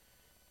Monday,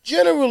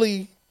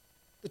 generally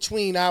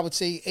between, I would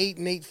say, 8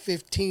 and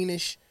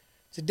 8:15-ish.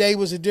 Today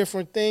was a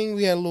different thing.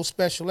 We had a little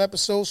special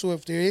episode, so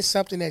if there is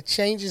something that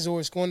changes or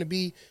it's going to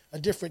be a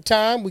different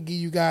time, we give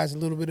you guys a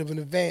little bit of an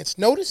advance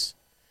notice.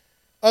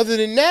 Other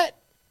than that,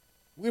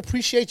 we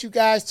appreciate you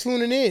guys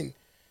tuning in.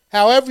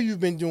 However you've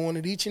been doing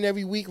it, each and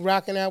every week,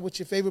 rocking out with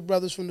your favorite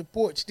brothers from the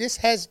porch. This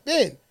has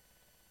been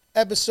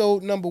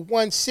episode number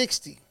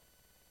 160,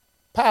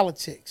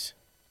 Politics,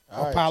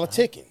 All or right,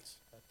 Politic-in.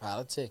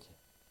 Politic.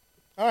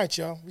 All right,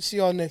 y'all. We see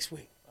y'all next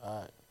week.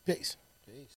 All right. Peace.